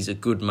 he's a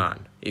good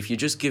man. If you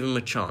just give him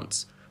a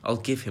chance, I'll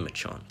give him a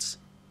chance,"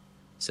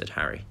 said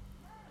Harry,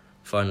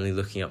 finally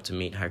looking up to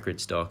meet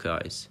Hagrid's dark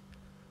eyes.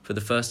 For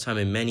the first time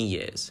in many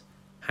years,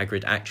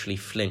 Hagrid actually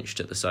flinched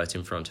at the sight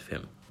in front of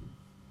him.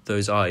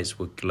 Those eyes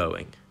were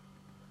glowing.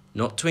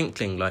 Not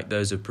twinkling like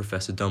those of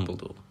Professor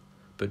Dumbledore,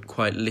 but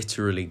quite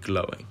literally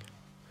glowing.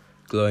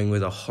 Glowing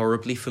with a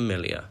horribly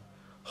familiar,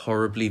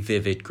 horribly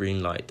vivid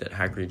green light that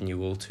Hagrid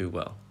knew all too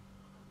well.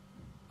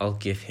 "I'll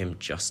give him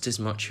just as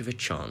much of a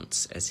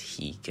chance as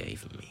he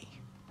gave me."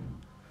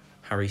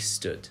 Harry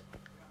stood,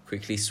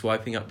 quickly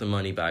swiping up the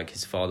money bag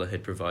his father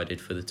had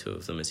provided for the two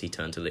of them as he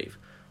turned to leave.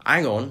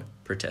 "Hang on,"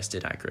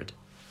 protested Hagrid.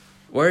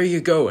 "Where are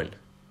you going?"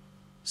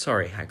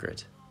 "Sorry,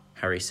 Hagrid,"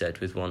 Harry said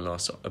with one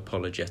last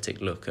apologetic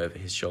look over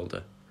his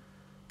shoulder,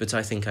 "but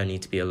I think I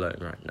need to be alone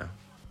right now."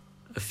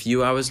 A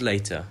few hours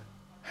later,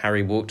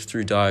 Harry walked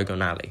through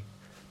Diagon Alley,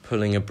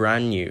 pulling a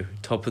brand new,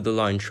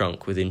 top-of-the-line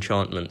trunk with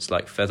enchantments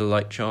like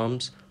feather-light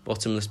charms,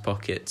 bottomless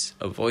pockets,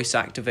 a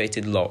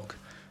voice-activated lock,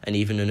 and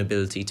even an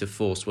ability to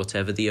force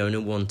whatever the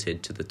owner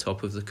wanted to the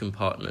top of the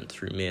compartment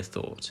through mere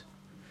thought.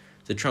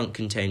 The trunk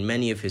contained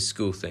many of his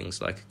school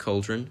things like a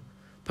cauldron,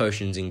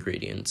 potions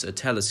ingredients, a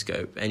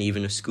telescope, and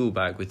even a school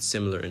bag with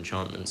similar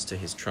enchantments to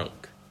his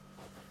trunk.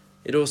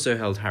 It also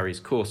held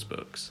Harry's course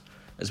books,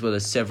 as well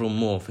as several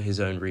more for his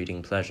own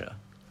reading pleasure.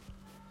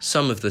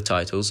 Some of the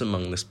titles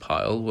among this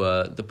pile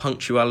were The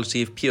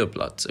Punctuality of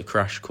Purebloods, a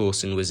crash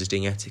course in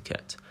wizarding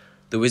etiquette,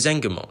 The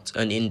Wizengamot,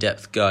 an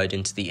in-depth guide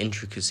into the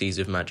intricacies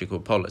of magical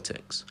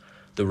politics,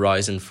 The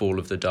Rise and Fall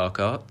of the Dark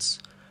Arts,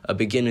 A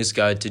Beginner's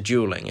Guide to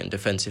Dueling and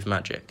Defensive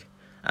Magic,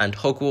 and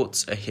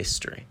Hogwarts, a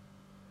History.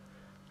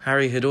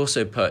 Harry had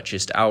also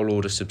purchased Owl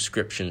Order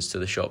subscriptions to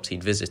the shops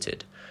he'd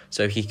visited,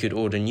 so he could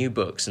order new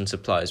books and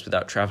supplies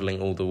without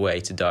travelling all the way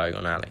to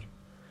Diagon Alley.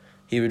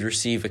 He would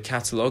receive a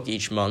catalogue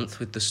each month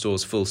with the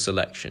store's full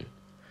selection.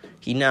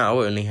 He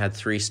now only had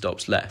 3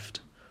 stops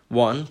left.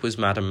 One was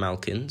Madame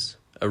Malkin's,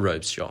 a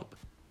robes shop.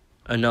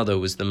 Another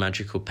was the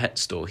magical pet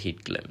store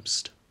he'd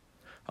glimpsed.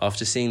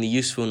 After seeing the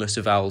usefulness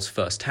of owls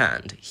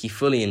firsthand, he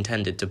fully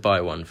intended to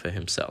buy one for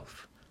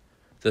himself.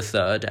 The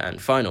third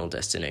and final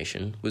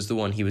destination was the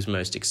one he was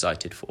most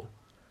excited for,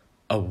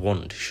 a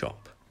wand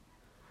shop.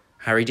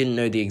 Harry didn't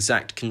know the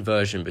exact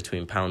conversion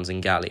between pounds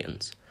and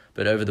galleons,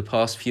 but over the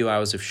past few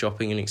hours of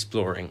shopping and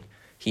exploring,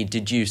 he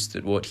deduced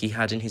that what he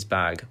had in his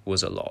bag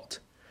was a lot.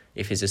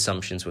 If his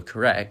assumptions were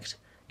correct,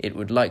 it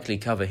would likely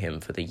cover him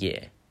for the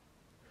year.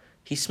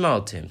 He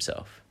smiled to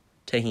himself,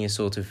 taking a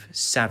sort of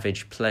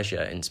savage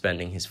pleasure in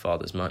spending his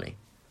father's money.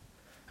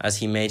 As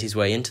he made his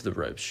way into the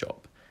robes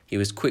shop, he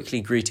was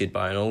quickly greeted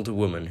by an older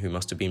woman who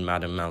must have been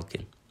Madame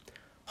Malkin.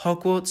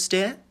 "Hogwarts,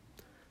 dear?"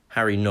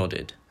 Harry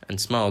nodded and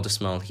smiled a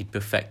smile he'd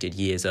perfected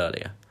years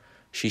earlier.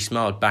 She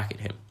smiled back at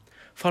him.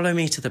 "Follow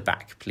me to the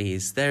back,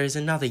 please. There is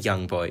another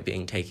young boy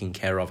being taken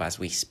care of as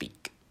we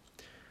speak."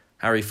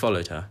 Harry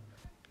followed her,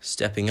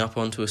 stepping up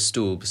onto a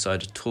stool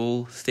beside a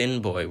tall,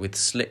 thin boy with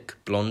slick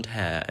blonde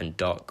hair and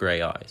dark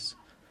grey eyes.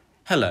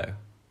 "Hello,"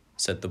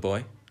 said the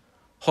boy.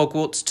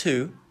 "Hogwarts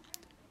too?"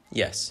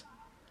 "Yes."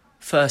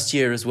 "First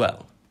year as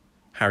well?"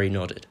 Harry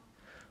nodded.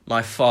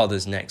 "My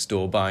father's next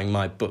door buying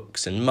my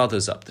books, and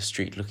mother's up the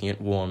street looking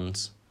at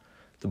wands."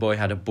 The boy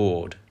had a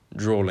bored,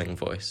 drawling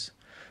voice.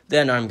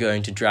 "Then I'm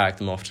going to drag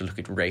them off to look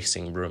at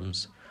racing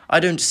brooms. I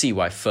don't see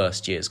why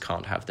first years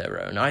can't have their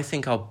own. I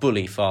think I'll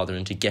bully father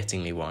into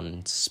getting me one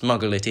and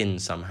smuggle it in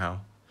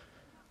somehow."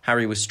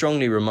 Harry was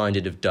strongly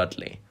reminded of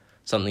Dudley,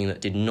 something that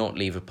did not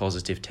leave a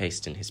positive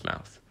taste in his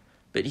mouth,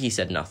 but he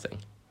said nothing.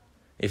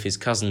 If his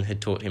cousin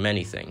had taught him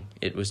anything,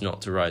 it was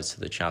not to rise to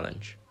the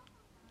challenge.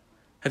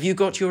 "Have you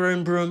got your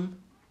own broom?"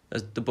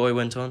 as the boy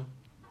went on.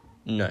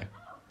 "No."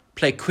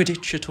 "Play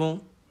Quidditch at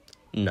all?"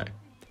 "No."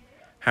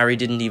 Harry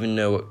didn't even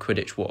know what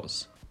Quidditch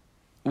was.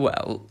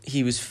 Well,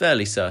 he was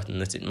fairly certain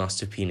that it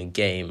must have been a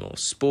game or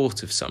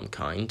sport of some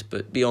kind,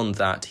 but beyond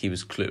that he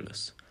was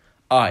clueless.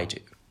 "I do.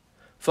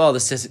 Father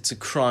says it's a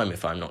crime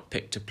if I'm not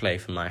picked to play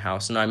for my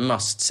house, and I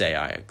must say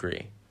I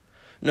agree.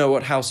 Know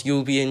what house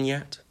you'll be in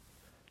yet?"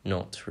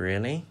 "Not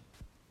really."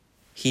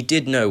 He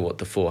did know what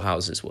the four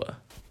houses were.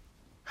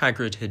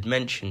 Hagrid had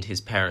mentioned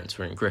his parents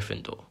were in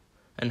Gryffindor,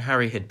 and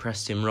Harry had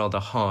pressed him rather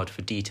hard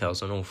for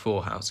details on all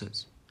four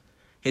houses.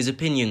 His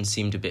opinion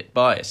seemed a bit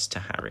biased to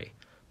Harry,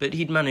 but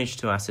he'd managed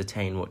to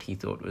ascertain what he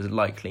thought was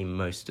likely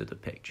most of the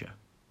picture.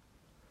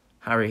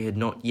 Harry had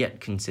not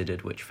yet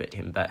considered which fit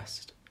him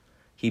best.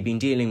 He'd been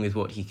dealing with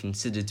what he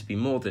considered to be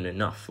more than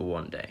enough for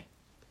one day.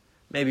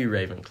 Maybe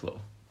Ravenclaw.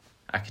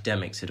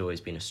 Academics had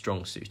always been a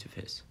strong suit of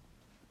his.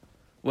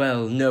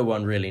 "Well, no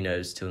one really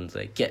knows till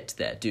they get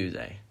there, do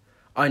they?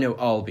 I know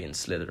I'll be in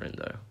Slytherin,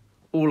 though.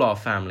 All our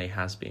family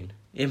has been.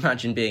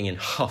 Imagine being in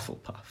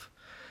Hufflepuff.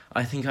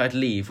 I think I'd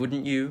leave,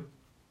 wouldn't you?"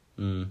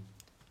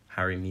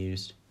 Harry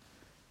mused.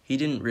 He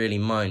didn't really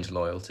mind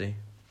loyalty.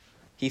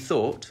 He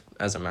thought,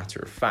 as a matter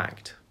of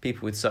fact,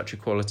 people with such a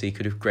quality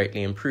could have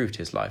greatly improved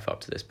his life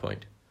up to this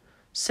point.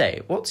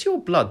 "Say, what's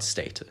your blood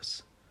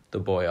status?" the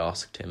boy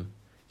asked him,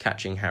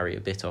 catching Harry a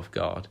bit off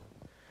guard.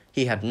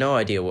 He had no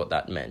idea what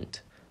that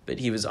meant, but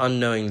he was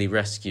unknowingly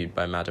rescued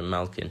by Madame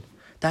Malkin.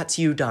 "That's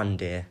you done,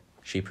 dear,"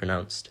 she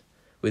pronounced.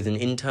 With an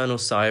internal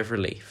sigh of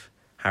relief,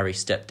 Harry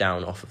stepped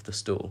down off of the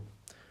stool.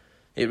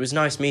 "It was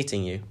nice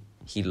meeting you,"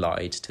 he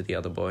lied to the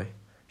other boy,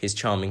 his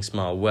charming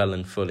smile well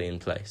and fully in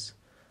place.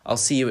 "I'll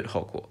see you at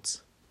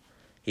Hogwarts."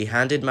 He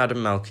handed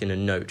Madame Malkin a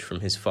note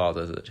from his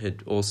father that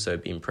had also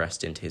been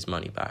pressed into his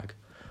money bag,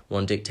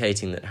 one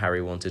dictating that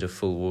Harry wanted a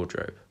full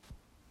wardrobe.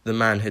 The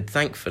man had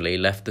thankfully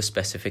left the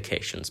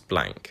specifications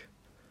blank.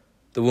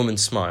 The woman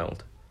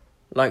smiled,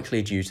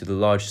 likely due to the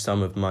large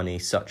sum of money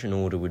such an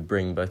order would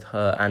bring both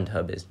her and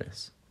her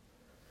business.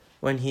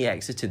 When he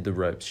exited the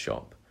robes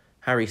shop,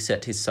 Harry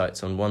set his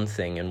sights on one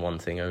thing and one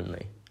thing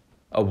only,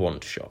 a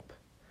wand shop.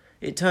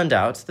 It turned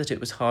out that it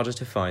was harder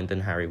to find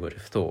than Harry would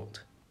have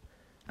thought.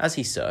 As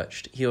he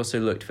searched, he also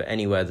looked for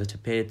anywhere that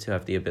appeared to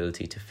have the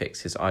ability to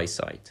fix his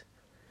eyesight.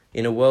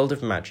 In a world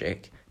of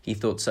magic, he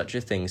thought such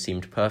a thing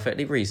seemed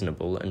perfectly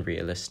reasonable and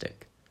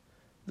realistic.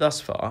 Thus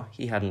far,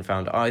 he hadn't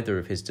found either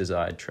of his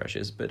desired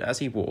treasures, but as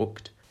he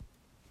walked,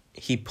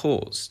 he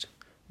paused,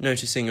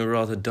 noticing a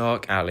rather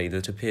dark alley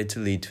that appeared to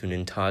lead to an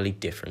entirely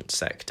different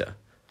sector.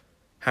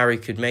 Harry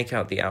could make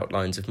out the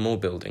outlines of more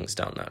buildings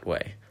down that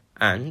way,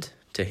 and,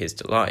 to his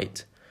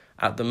delight,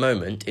 at the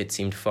moment it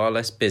seemed far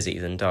less busy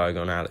than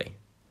Diagon Alley.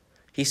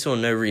 He saw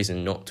no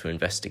reason not to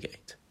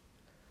investigate.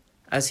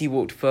 As he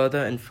walked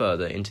further and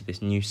further into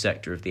this new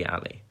sector of the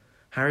alley,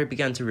 Harry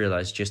began to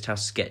realise just how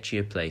sketchy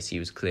a place he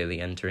was clearly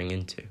entering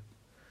into.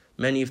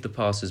 Many of the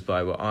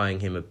passers-by were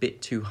eyeing him a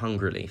bit too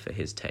hungrily for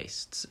his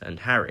tastes, and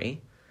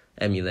Harry,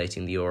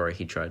 emulating the aura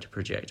he tried to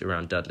project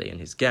around Dudley and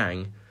his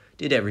gang,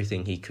 did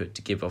everything he could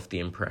to give off the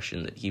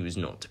impression that he was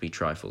not to be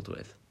trifled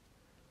with.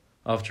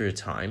 After a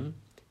time,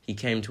 he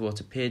came to what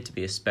appeared to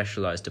be a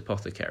specialised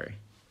apothecary.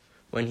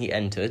 When he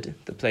entered,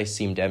 the place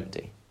seemed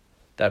empty.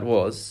 That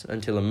was,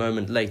 until a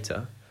moment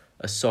later,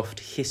 a soft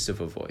hiss of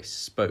a voice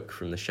spoke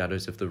from the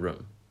shadows of the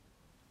room.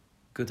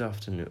 "Good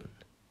afternoon."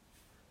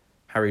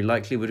 Harry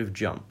likely would have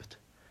jumped,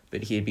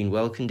 but he had been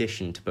well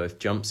conditioned to both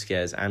jump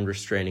scares and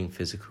restraining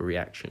physical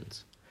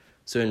reactions.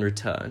 So in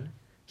return,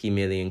 He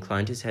merely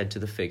inclined his head to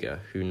the figure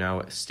who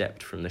now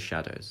stepped from the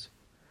shadows.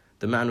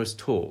 The man was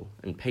tall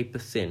and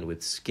paper-thin,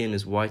 with skin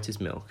as white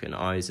as milk and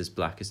eyes as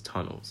black as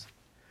tunnels.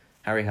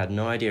 Harry had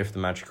no idea if the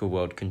magical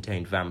world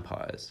contained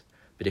vampires,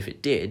 but if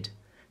it did,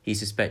 he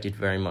suspected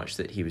very much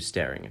that he was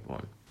staring at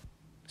one.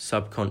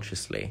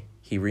 Subconsciously,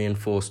 he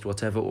reinforced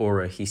whatever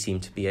aura he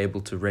seemed to be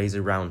able to raise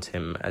around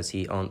him as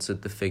he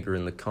answered the figure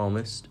in the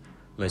calmest,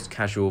 most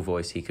casual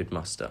voice he could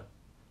muster.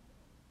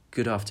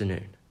 "Good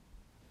afternoon."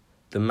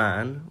 The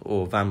man,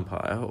 or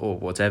vampire, or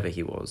whatever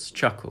he was,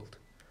 chuckled.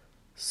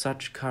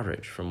 "Such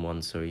courage from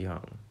one so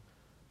young.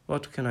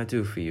 What can I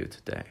do for you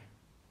today?"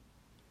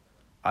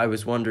 "I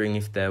was wondering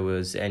if there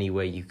was any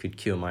way you could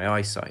cure my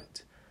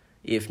eyesight.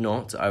 If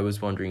not, I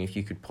was wondering if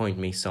you could point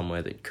me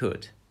somewhere that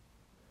could."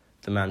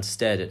 The man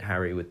stared at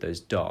Harry with those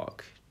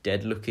dark,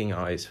 dead-looking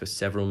eyes for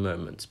several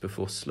moments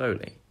before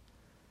slowly,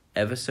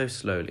 ever so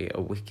slowly,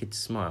 a wicked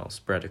smile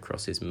spread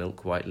across his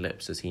milk-white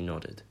lips as he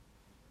nodded.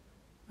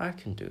 "I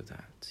can do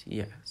that,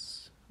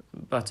 yes,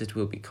 but it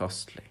will be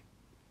costly."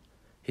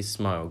 His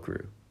smile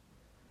grew.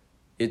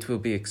 "It will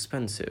be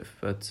expensive,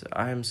 but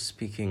I am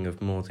speaking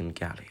of more than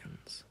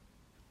galleons."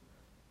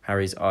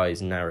 Harry's eyes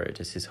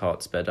narrowed as his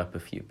heart sped up a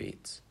few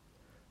beats.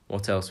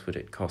 "What else would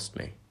it cost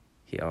me?"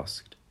 he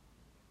asked.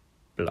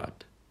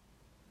 "Blood."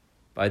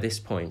 By this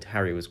point,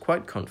 Harry was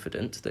quite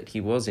confident that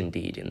he was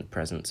indeed in the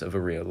presence of a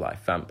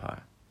real-life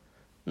vampire.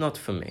 "Not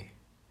for me,"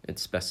 it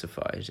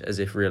specified, as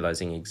if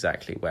realizing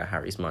exactly where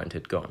Harry's mind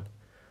had gone.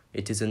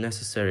 "It is a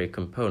necessary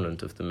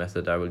component of the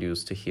method I will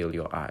use to heal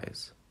your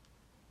eyes."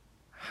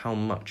 "How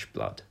much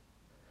blood?"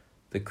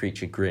 The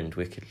creature grinned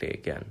wickedly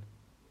again.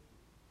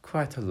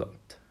 "Quite a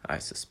lot, I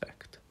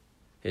suspect,"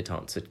 it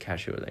answered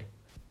casually.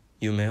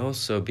 "You may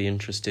also be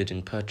interested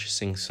in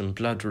purchasing some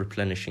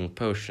blood-replenishing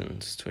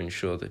potions to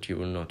ensure that you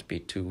will not be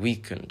too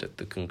weakened at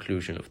the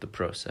conclusion of the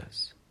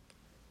process."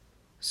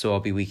 "So I'll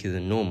be weaker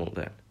than normal,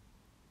 then?"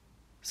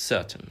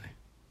 "Certainly."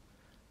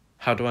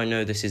 "How do I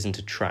know this isn't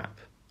a trap?"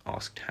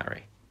 asked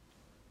Harry.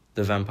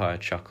 The vampire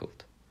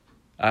chuckled.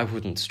 "I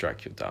wouldn't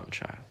strike you down,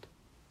 child.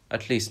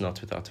 At least not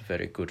without a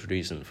very good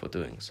reason for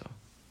doing so."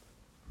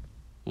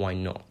 "Why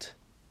not?"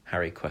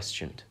 Harry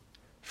questioned,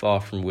 far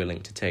from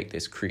willing to take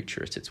this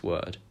creature at its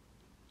word.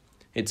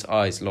 Its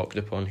eyes locked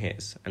upon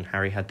his, and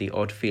Harry had the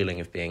odd feeling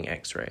of being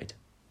X-rayed.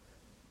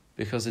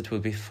 "Because it will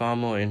be far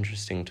more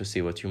interesting to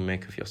see what you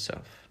make of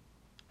yourself,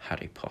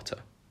 Harry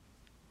Potter."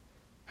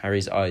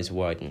 Harry's eyes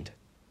widened.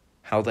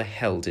 How the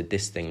hell did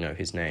this thing know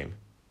his name?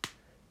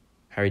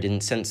 Harry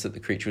didn't sense that the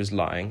creature was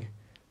lying,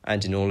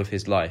 and in all of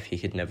his life he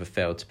had never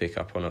failed to pick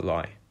up on a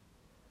lie.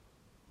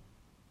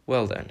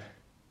 "Well then,"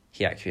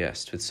 he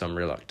acquiesced with some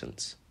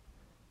reluctance,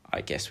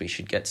 "I guess we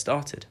should get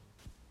started."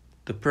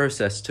 The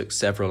process took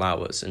several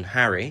hours, and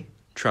Harry,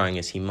 trying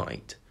as he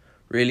might,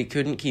 really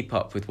couldn't keep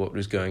up with what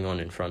was going on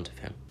in front of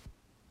him.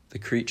 The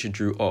creature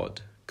drew odd,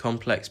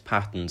 complex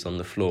patterns on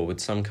the floor with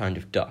some kind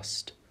of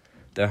dust,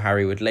 though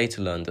Harry would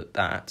later learn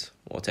that,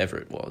 whatever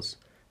it was,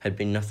 had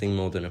been nothing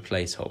more than a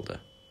placeholder.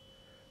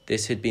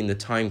 This had been the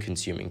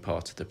time-consuming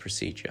part of the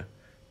procedure,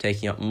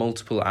 taking up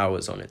multiple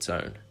hours on its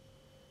own.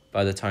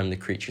 By the time the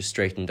creature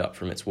straightened up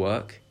from its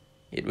work,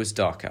 it was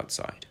dark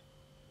outside.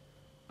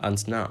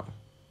 "And now,"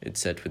 it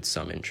said with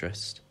some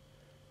interest,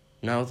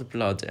 "now the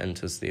blood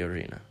enters the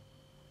arena."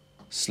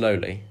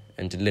 Slowly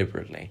and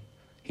deliberately,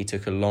 he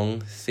took a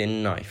long,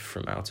 thin knife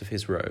from out of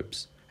his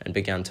robes and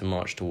began to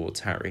march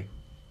towards Harry.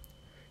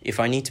 "If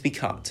I need to be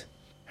cut,"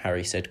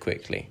 Harry said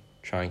quickly,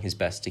 trying his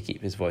best to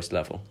keep his voice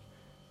level,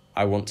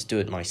 "I want to do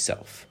it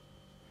myself."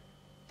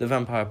 The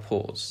vampire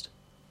paused,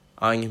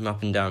 eyeing him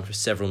up and down for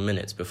several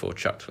minutes before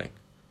chuckling.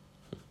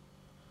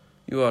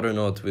 "You are an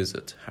odd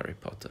wizard, Harry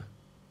Potter.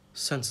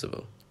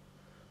 Sensible.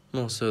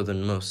 More so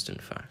than most, in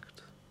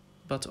fact.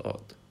 But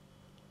odd."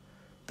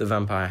 The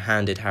vampire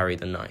handed Harry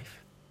the knife,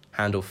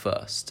 handle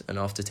first, and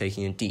after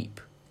taking a deep,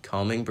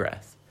 calming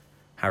breath,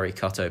 Harry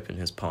cut open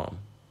his palm.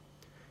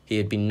 He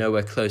had been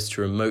nowhere close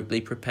to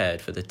remotely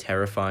prepared for the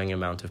terrifying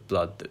amount of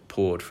blood that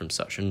poured from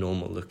such a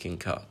normal-looking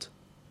cut.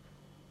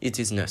 "It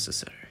is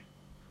necessary,"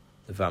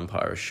 the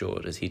vampire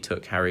assured as he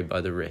took Harry by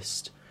the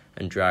wrist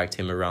and dragged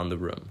him around the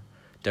room,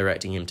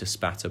 directing him to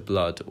spatter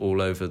blood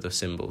all over the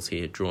symbols he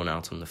had drawn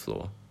out on the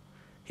floor.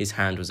 His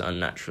hand was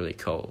unnaturally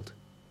cold.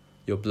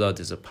 "Your blood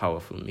is a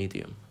powerful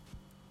medium."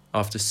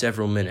 After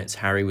several minutes,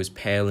 Harry was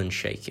pale and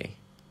shaky.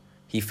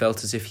 He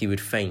felt as if he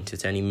would faint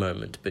at any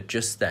moment, but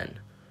just then,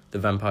 the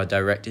vampire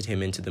directed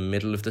him into the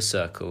middle of the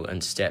circle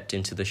and stepped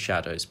into the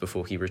shadows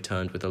before he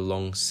returned with a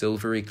long,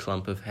 silvery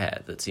clump of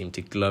hair that seemed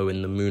to glow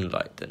in the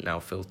moonlight that now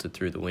filtered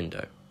through the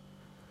window.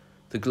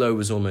 The glow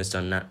was almost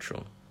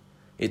unnatural.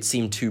 It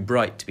seemed too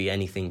bright to be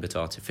anything but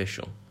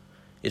artificial.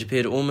 It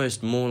appeared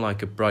almost more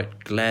like a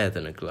bright glare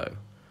than a glow,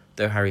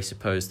 though Harry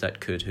supposed that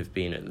could have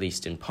been at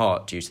least in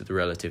part due to the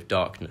relative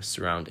darkness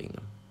surrounding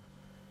them.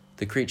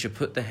 The creature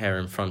put the hair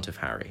in front of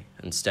Harry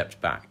and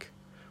stepped back,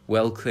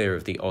 well clear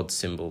of the odd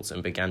symbols,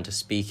 and began to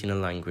speak in a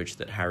language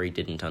that Harry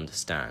didn't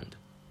understand.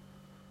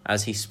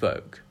 As he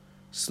spoke,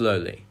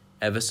 slowly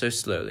Ever so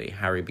slowly,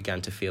 Harry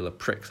began to feel a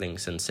prickling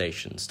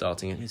sensation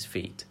starting at his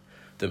feet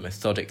that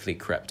methodically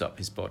crept up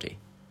his body.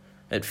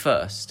 At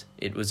first,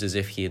 it was as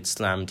if he had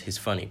slammed his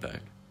funny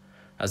bone.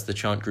 As the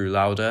chant grew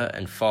louder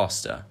and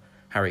faster,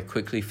 Harry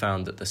quickly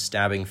found that the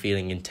stabbing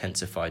feeling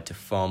intensified to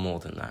far more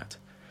than that.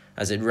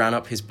 As it ran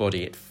up his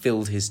body, it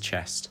filled his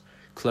chest,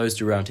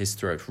 closed around his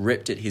throat,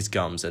 ripped at his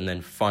gums, and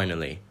then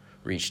finally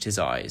reached his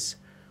eyes,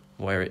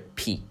 where it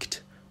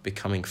peaked,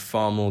 becoming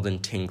far more than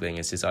tingling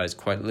as his eyes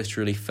quite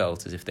literally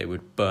felt as if they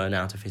would burn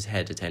out of his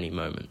head at any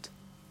moment.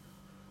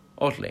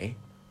 Oddly,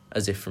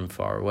 as if from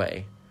far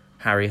away,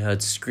 Harry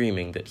heard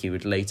screaming that he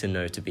would later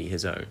know to be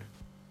his own.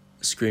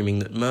 Screaming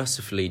that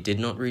mercifully did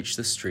not reach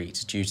the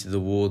street due to the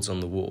wards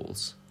on the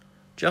walls.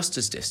 Just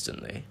as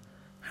distantly,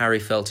 Harry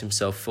felt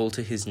himself fall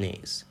to his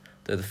knees,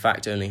 though the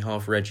fact only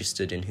half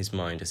registered in his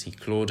mind as he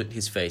clawed at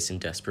his face in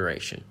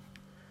desperation.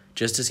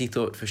 Just as he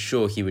thought for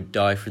sure he would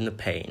die from the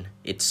pain,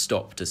 it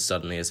stopped as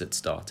suddenly as it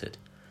started.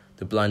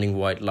 The blinding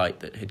white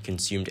light that had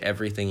consumed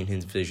everything in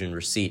his vision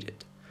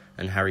receded,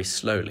 and Harry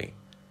slowly,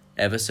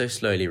 ever so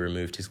slowly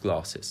removed his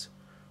glasses,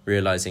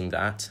 realizing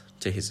that,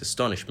 to his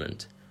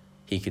astonishment,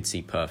 he could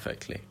see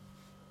perfectly.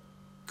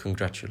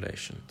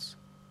 Congratulations.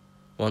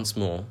 Once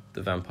more,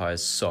 the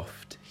vampire's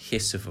soft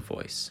hiss of a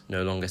voice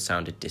no longer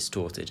sounded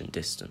distorted and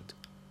distant.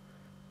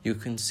 You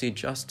can see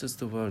just as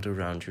the world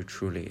around you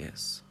truly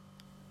is.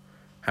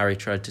 Harry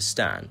tried to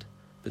stand,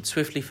 but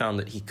swiftly found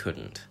that he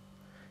couldn't.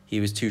 He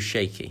was too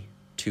shaky,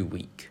 too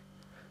weak.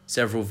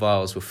 Several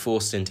vials were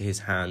forced into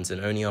his hands,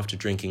 and only after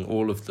drinking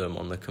all of them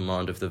on the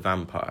command of the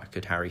vampire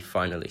could Harry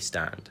finally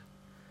stand.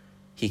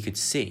 He could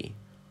see,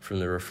 from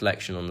the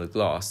reflection on the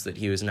glass, that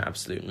he was an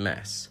absolute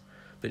mess,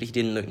 but he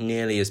didn't look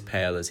nearly as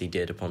pale as he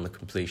did upon the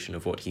completion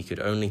of what he could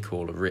only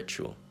call a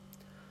ritual.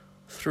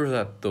 Through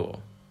that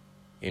door,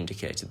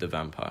 indicated the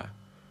vampire,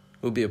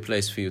 will be a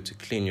place for you to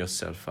clean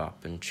yourself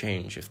up and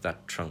change if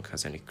that trunk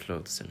has any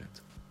clothes in it.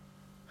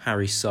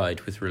 Harry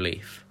sighed with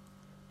relief.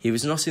 He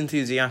was not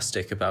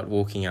enthusiastic about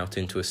walking out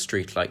into a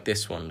street like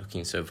this one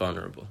looking so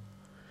vulnerable.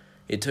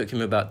 It took him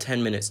about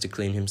 10 minutes to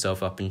clean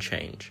himself up and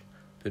change,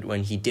 but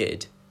when he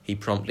did, he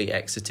promptly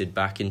exited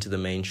back into the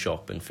main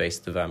shop and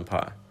faced the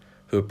vampire,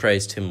 who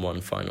appraised him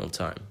one final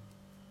time.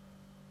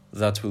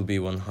 That will be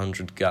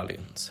 100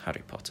 galleons,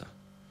 Harry Potter.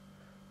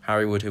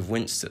 Harry would have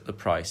winced at the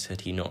price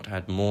had he not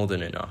had more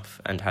than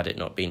enough, and had it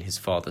not been his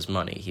father's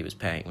money he was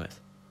paying with.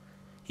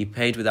 He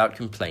paid without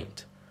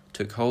complaint,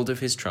 took hold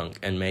of his trunk,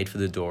 and made for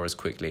the door as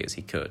quickly as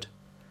he could.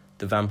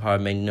 The vampire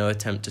made no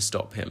attempt to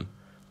stop him,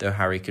 though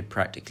Harry could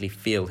practically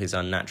feel his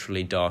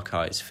unnaturally dark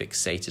eyes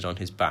fixated on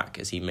his back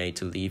as he made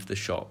to leave the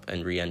shop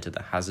and re-enter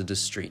the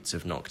hazardous streets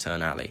of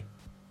Knockturn Alley.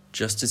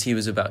 Just as he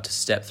was about to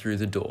step through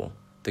the door,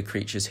 the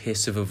creature's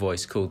hiss of a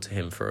voice called to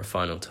him for a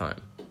final time.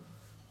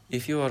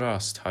 If you are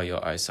asked how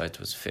your eyesight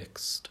was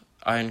fixed,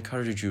 I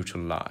encourage you to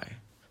lie.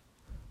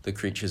 The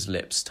creature's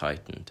lips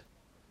tightened.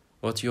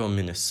 What your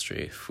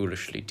ministry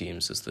foolishly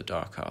deems as the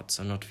dark arts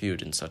are not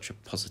viewed in such a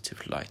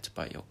positive light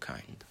by your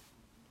kind.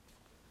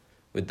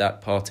 With that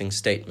parting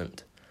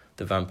statement,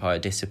 the vampire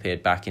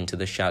disappeared back into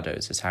the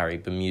shadows as Harry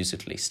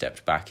bemusedly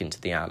stepped back into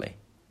the alley.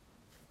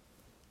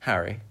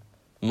 Harry,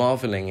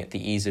 marvelling at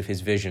the ease of his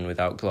vision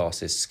without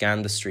glasses,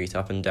 scanned the street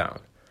up and down,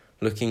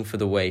 looking for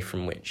the way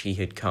from which he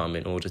had come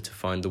in order to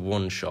find the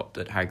wand shop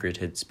that Hagrid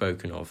had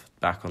spoken of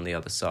back on the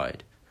other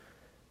side.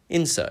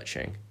 In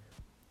searching,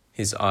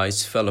 his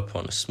eyes fell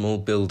upon a small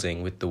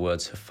building with the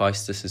words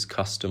Hephaestus's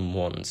Custom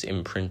Wands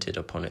imprinted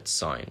upon its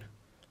sign.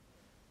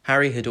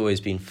 Harry had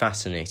always been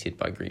fascinated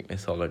by Greek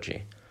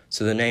mythology,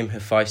 so the name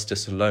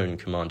Hephaestus alone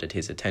commanded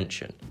his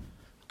attention,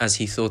 as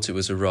he thought it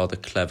was a rather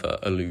clever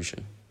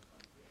allusion.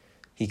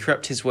 He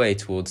crept his way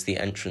towards the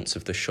entrance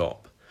of the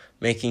shop,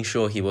 making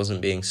sure he wasn't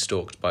being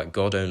stalked by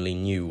God only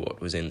knew what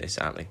was in this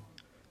alley.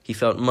 He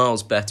felt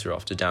miles better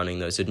after downing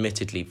those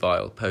admittedly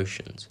vile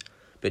potions,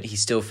 but he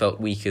still felt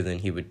weaker than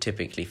he would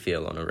typically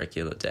feel on a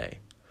regular day.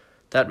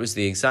 That was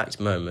the exact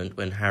moment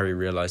when Harry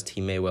realized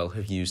he may well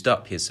have used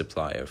up his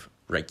supply of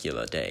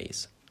regular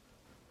days.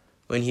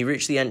 When he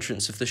reached the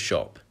entrance of the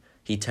shop,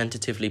 he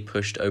tentatively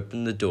pushed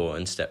open the door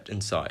and stepped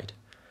inside.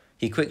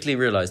 He quickly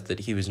realized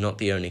that he was not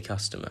the only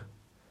customer.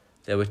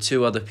 There were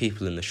 2 other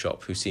people in the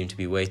shop who seemed to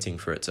be waiting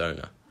for its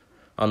owner.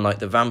 Unlike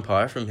the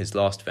vampire from his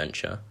last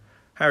venture,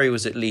 Harry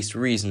was at least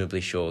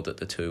reasonably sure that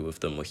the 2 of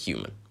them were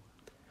human.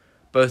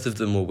 Both of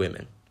them were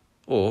women,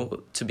 or,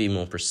 to be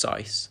more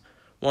precise,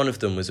 one of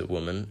them was a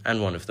woman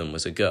and one of them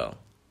was a girl.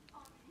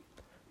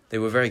 They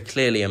were very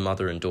clearly a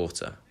mother and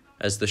daughter,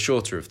 as the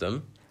shorter of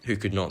them, who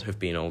could not have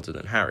been older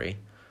than Harry,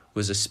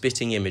 was a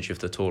spitting image of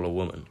the taller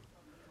woman.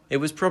 It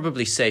was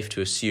probably safe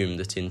to assume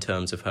that in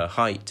terms of her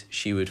height,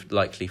 she would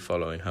likely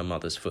follow in her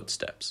mother's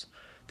footsteps.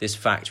 This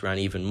fact ran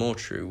even more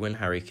true when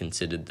Harry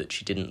considered that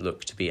she didn't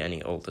look to be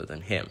any older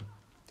than him.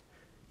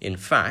 In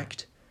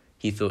fact,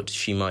 he thought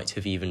she might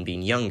have even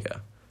been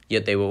younger,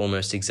 yet they were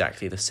almost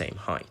exactly the same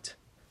height.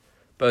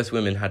 Both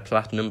women had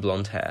platinum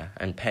blonde hair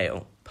and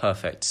pale,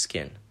 perfect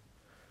skin.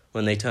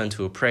 When they turned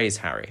to appraise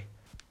Harry,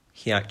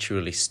 he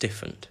actually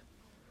stiffened.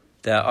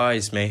 Their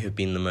eyes may have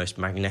been the most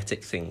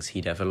magnetic things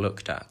he'd ever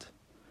looked at.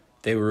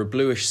 They were a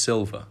bluish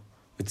silver,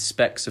 with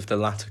specks of the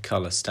latter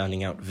colour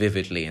standing out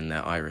vividly in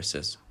their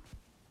irises.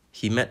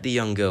 He met the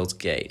young girl's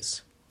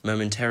gaze,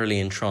 momentarily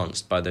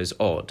entranced by those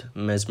odd,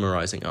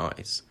 mesmerising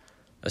eyes.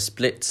 A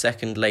split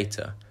second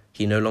later,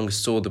 he no longer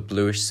saw the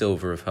bluish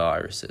silver of her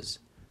irises.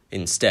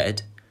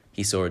 Instead,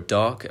 he saw a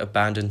dark,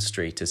 abandoned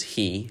street as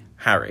he,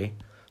 Harry,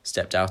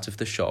 stepped out of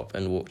the shop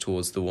and walked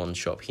towards the one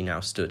shop he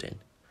now stood in.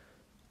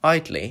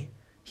 Idly,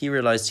 he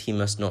realised he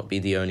must not be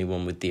the only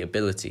one with the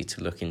ability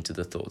to look into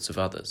the thoughts of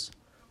others.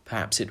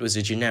 Perhaps it was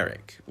a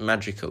generic,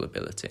 magical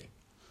ability.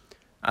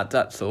 At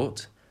that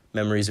thought,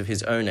 memories of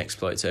his own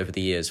exploits over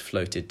the years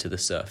floated to the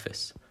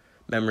surface.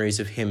 Memories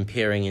of him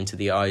peering into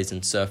the eyes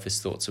and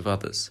surface thoughts of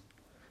others.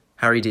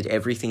 Harry did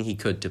everything he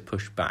could to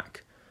push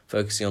back,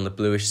 focusing on the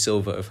bluish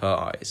silver of her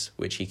eyes,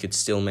 which he could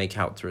still make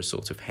out through a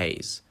sort of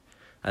haze.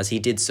 As he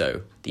did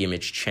so, the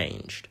image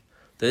changed,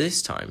 though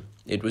this time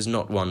it was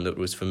not one that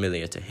was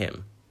familiar to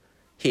him.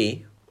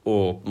 He,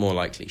 or more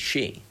likely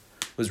she,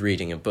 was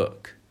reading a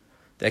book.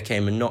 There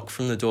came a knock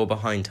from the door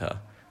behind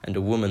her, and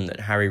a woman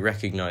that Harry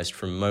recognised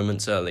from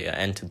moments earlier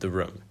entered the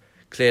room,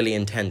 clearly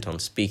intent on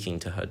speaking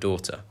to her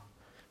daughter.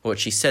 What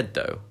she said,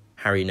 though,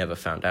 Harry never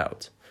found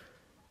out.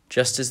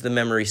 Just as the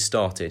memory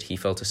started, he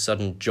felt a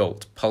sudden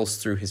jolt pulse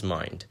through his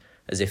mind,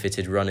 as if it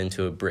had run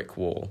into a brick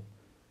wall.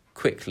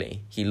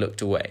 Quickly, he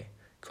looked away,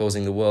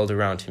 causing the world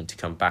around him to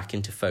come back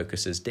into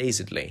focus as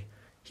dazedly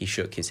he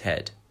shook his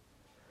head.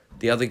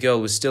 The other girl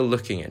was still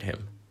looking at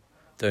him,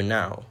 though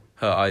now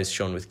her eyes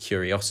shone with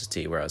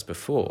curiosity, whereas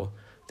before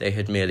they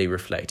had merely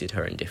reflected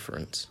her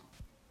indifference.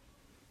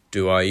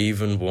 "Do I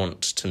even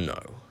want to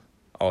know?"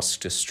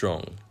 asked a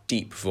strong,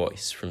 deep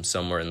voice from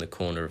somewhere in the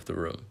corner of the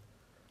room.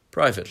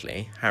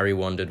 Privately, Harry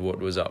wondered what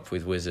was up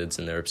with wizards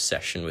and their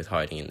obsession with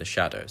hiding in the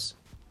shadows.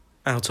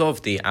 Out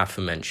of the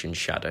aforementioned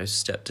shadows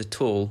stepped a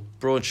tall,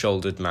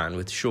 broad-shouldered man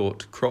with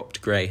short,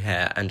 cropped grey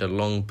hair and a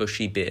long,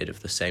 bushy beard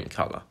of the same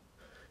colour.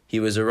 He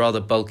was a rather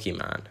bulky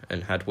man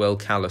and had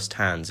well-calloused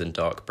hands and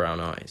dark brown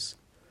eyes.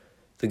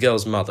 The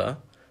girl's mother,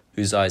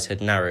 whose eyes had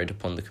narrowed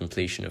upon the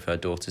completion of her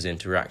daughter's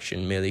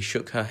interaction, merely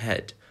shook her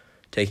head,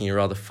 taking a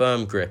rather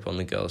firm grip on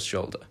the girl's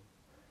shoulder.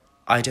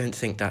 "I don't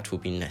think that will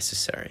be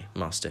necessary,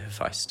 Master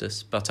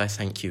Hephaestus, but I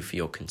thank you for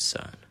your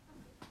concern."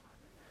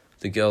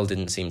 The girl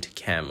didn't seem to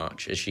care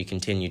much as she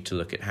continued to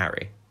look at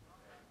Harry.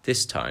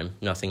 This time,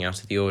 nothing out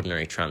of the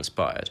ordinary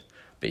transpired,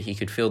 but he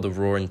could feel the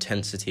raw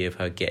intensity of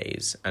her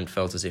gaze and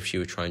felt as if she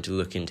were trying to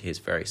look into his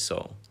very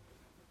soul.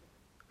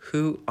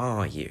 "Who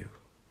are you?"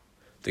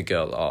 the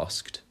girl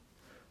asked.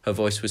 Her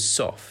voice was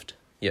soft,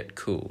 yet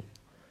cool.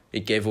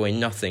 It gave away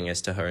nothing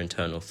as to her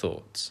internal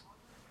thoughts.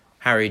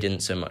 Harry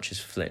didn't so much as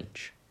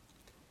flinch.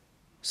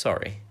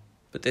 "Sorry,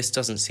 but this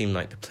doesn't seem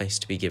like the place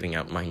to be giving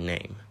out my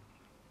name."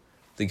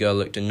 The girl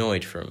looked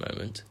annoyed for a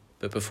moment,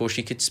 but before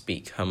she could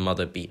speak, her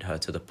mother beat her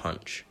to the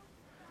punch.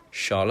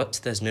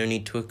 "Charlotte, there's no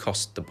need to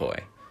accost the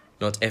boy.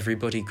 Not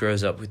everybody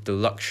grows up with the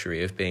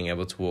luxury of being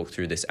able to walk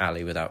through this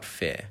alley without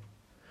fear."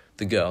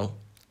 The girl,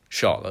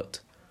 Charlotte,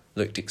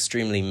 looked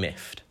extremely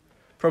miffed,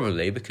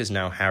 probably because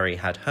now Harry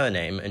had her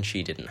name and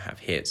she didn't have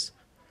his.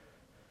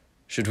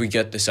 "Should we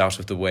get this out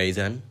of the way,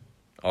 then?"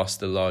 asked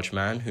the large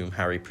man, whom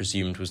Harry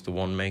presumed was the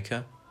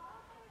wand-maker.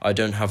 "I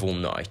don't have all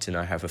night, and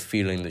I have a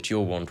feeling that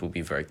your wand will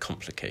be very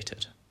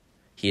complicated."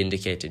 He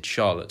indicated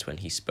Charlotte when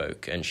he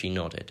spoke, and she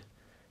nodded.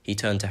 He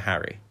turned to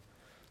Harry.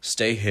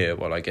 "Stay here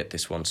while I get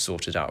this one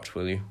sorted out,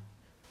 will you?"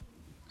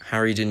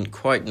 Harry didn't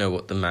quite know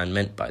what the man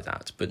meant by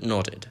that, but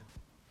nodded,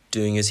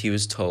 doing as he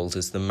was told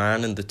as the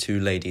man and the two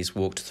ladies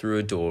walked through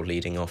a door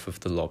leading off of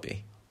the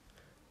lobby.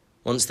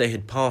 Once they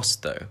had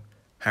passed, though,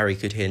 Harry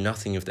could hear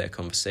nothing of their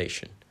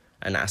conversation,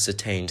 and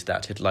ascertained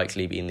that had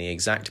likely been the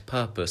exact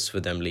purpose for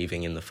them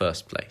leaving in the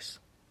first place.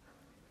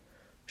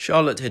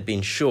 Charlotte had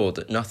been sure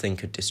that nothing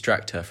could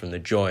distract her from the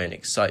joy and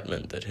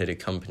excitement that had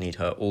accompanied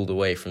her all the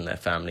way from their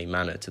family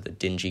manor to the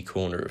dingy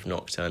corner of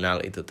Knockturn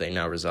Alley that they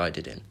now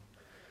resided in.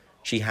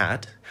 She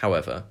had,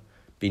 however,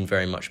 been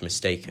very much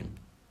mistaken.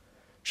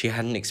 She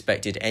hadn't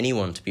expected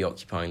anyone to be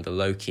occupying the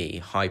low-key,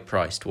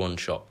 high-priced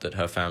one-shop that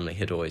her family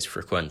had always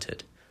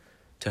frequented.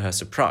 To her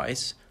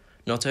surprise,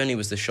 not only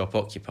was the shop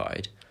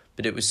occupied,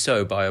 but it was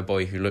so by a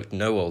boy who looked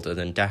no older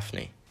than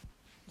Daphne.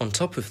 On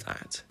top of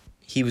that,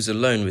 he was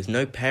alone with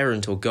no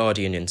parent or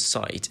guardian in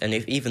sight, and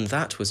if even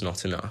that was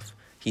not enough,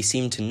 he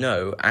seemed to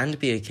know and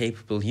be a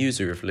capable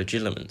user of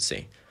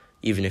legilimency,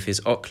 even if his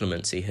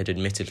occlumency had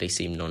admittedly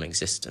seemed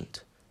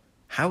non-existent.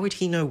 How would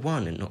he know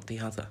one and not the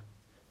other?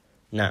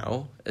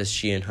 Now, as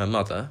she and her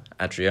mother,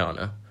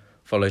 Adriana,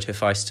 followed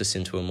Hephaestus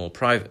into a more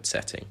private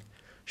setting,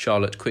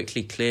 Charlotte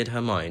quickly cleared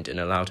her mind and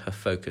allowed her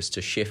focus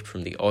to shift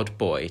from the odd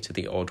boy to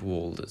the odd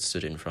wall that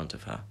stood in front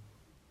of her.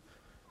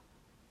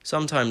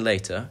 Some time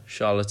later,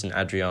 Charlotte and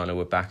Adriana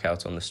were back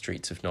out on the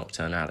streets of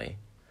Knockturn Alley.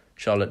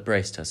 Charlotte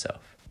braced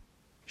herself.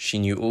 She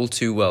knew all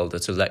too well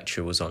that a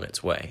lecture was on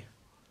its way.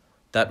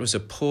 That was a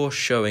poor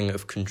showing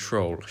of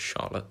control,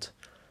 Charlotte.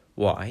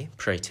 Why,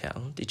 pray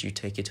tell, did you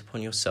take it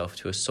upon yourself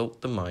to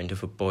assault the mind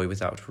of a boy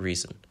without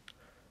reason?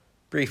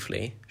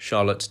 Briefly,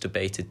 Charlotte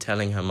debated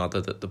telling her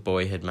mother that the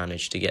boy had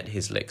managed to get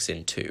his licks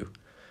in too,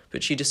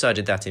 but she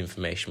decided that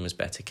information was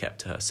better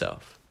kept to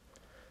herself.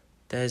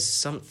 "There's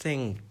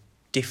something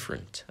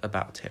different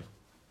about him,"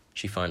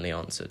 she finally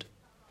answered.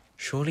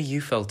 "Surely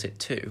you felt it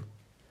too?"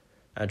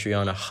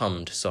 Adriana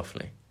hummed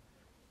softly.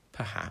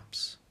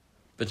 "Perhaps,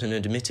 but an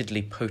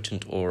admittedly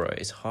potent aura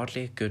is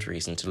hardly a good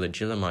reason to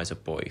legitimize a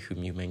boy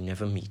whom you may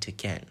never meet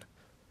again."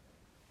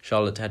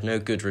 Charlotte had no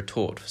good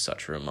retort for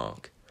such a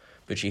remark,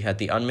 but she had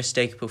the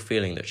unmistakable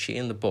feeling that she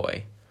and the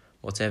boy,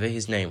 whatever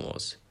his name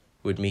was,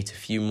 would meet a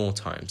few more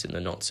times in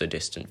the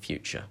not-so-distant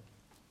future.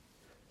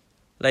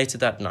 Later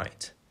that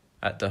night,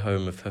 at the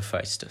home of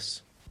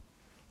Hephaestus,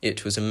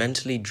 it was a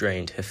mentally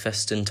drained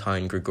Hephaestine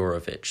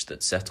Grigorovich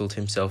that settled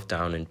himself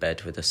down in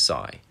bed with a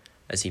sigh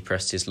as he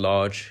pressed his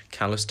large,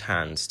 calloused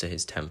hands to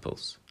his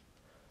temples.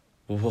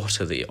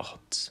 "What are the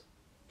odds?"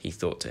 he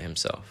thought to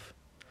himself.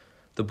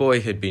 The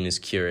boy had been as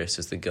curious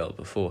as the girl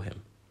before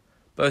him.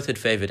 Both had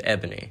favoured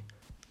Ebony,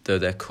 though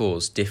their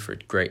cause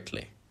differed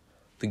greatly.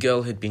 The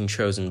girl had been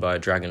chosen by a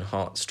dragon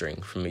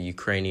heartstring from a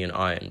Ukrainian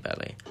iron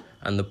belly,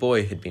 and the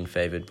boy had been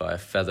favoured by a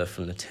feather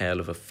from the tail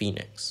of a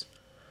phoenix.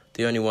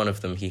 The only one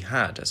of them he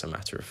had, as a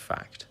matter of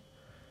fact.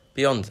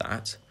 Beyond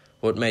that,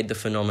 what made the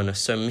phenomena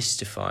so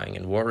mystifying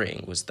and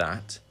worrying was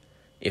that,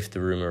 if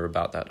the rumour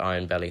about that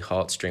iron belly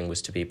heartstring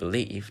was to be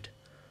believed,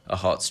 a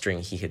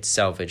heartstring he had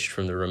salvaged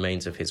from the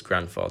remains of his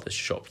grandfather's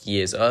shop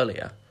years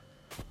earlier,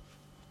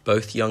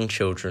 both young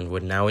children were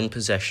now in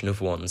possession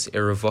of wands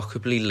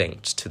irrevocably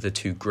linked to the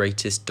two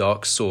greatest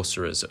dark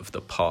sorcerers of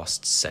the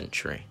past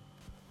century.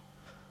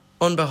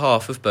 On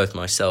behalf of both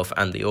myself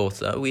and the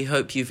author, we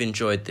hope you've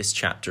enjoyed this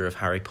chapter of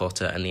Harry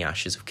Potter and the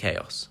Ashes of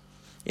Chaos.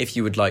 If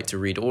you would like to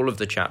read all of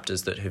the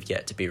chapters that have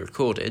yet to be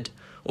recorded,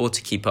 or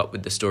to keep up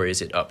with the story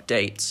as it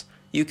updates,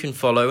 you can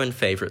follow and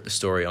favourite the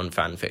story on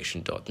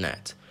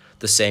fanfiction.net.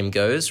 The same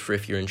goes for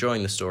if you're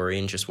enjoying the story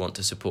and just want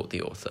to support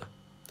the author.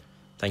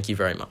 Thank you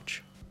very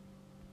much.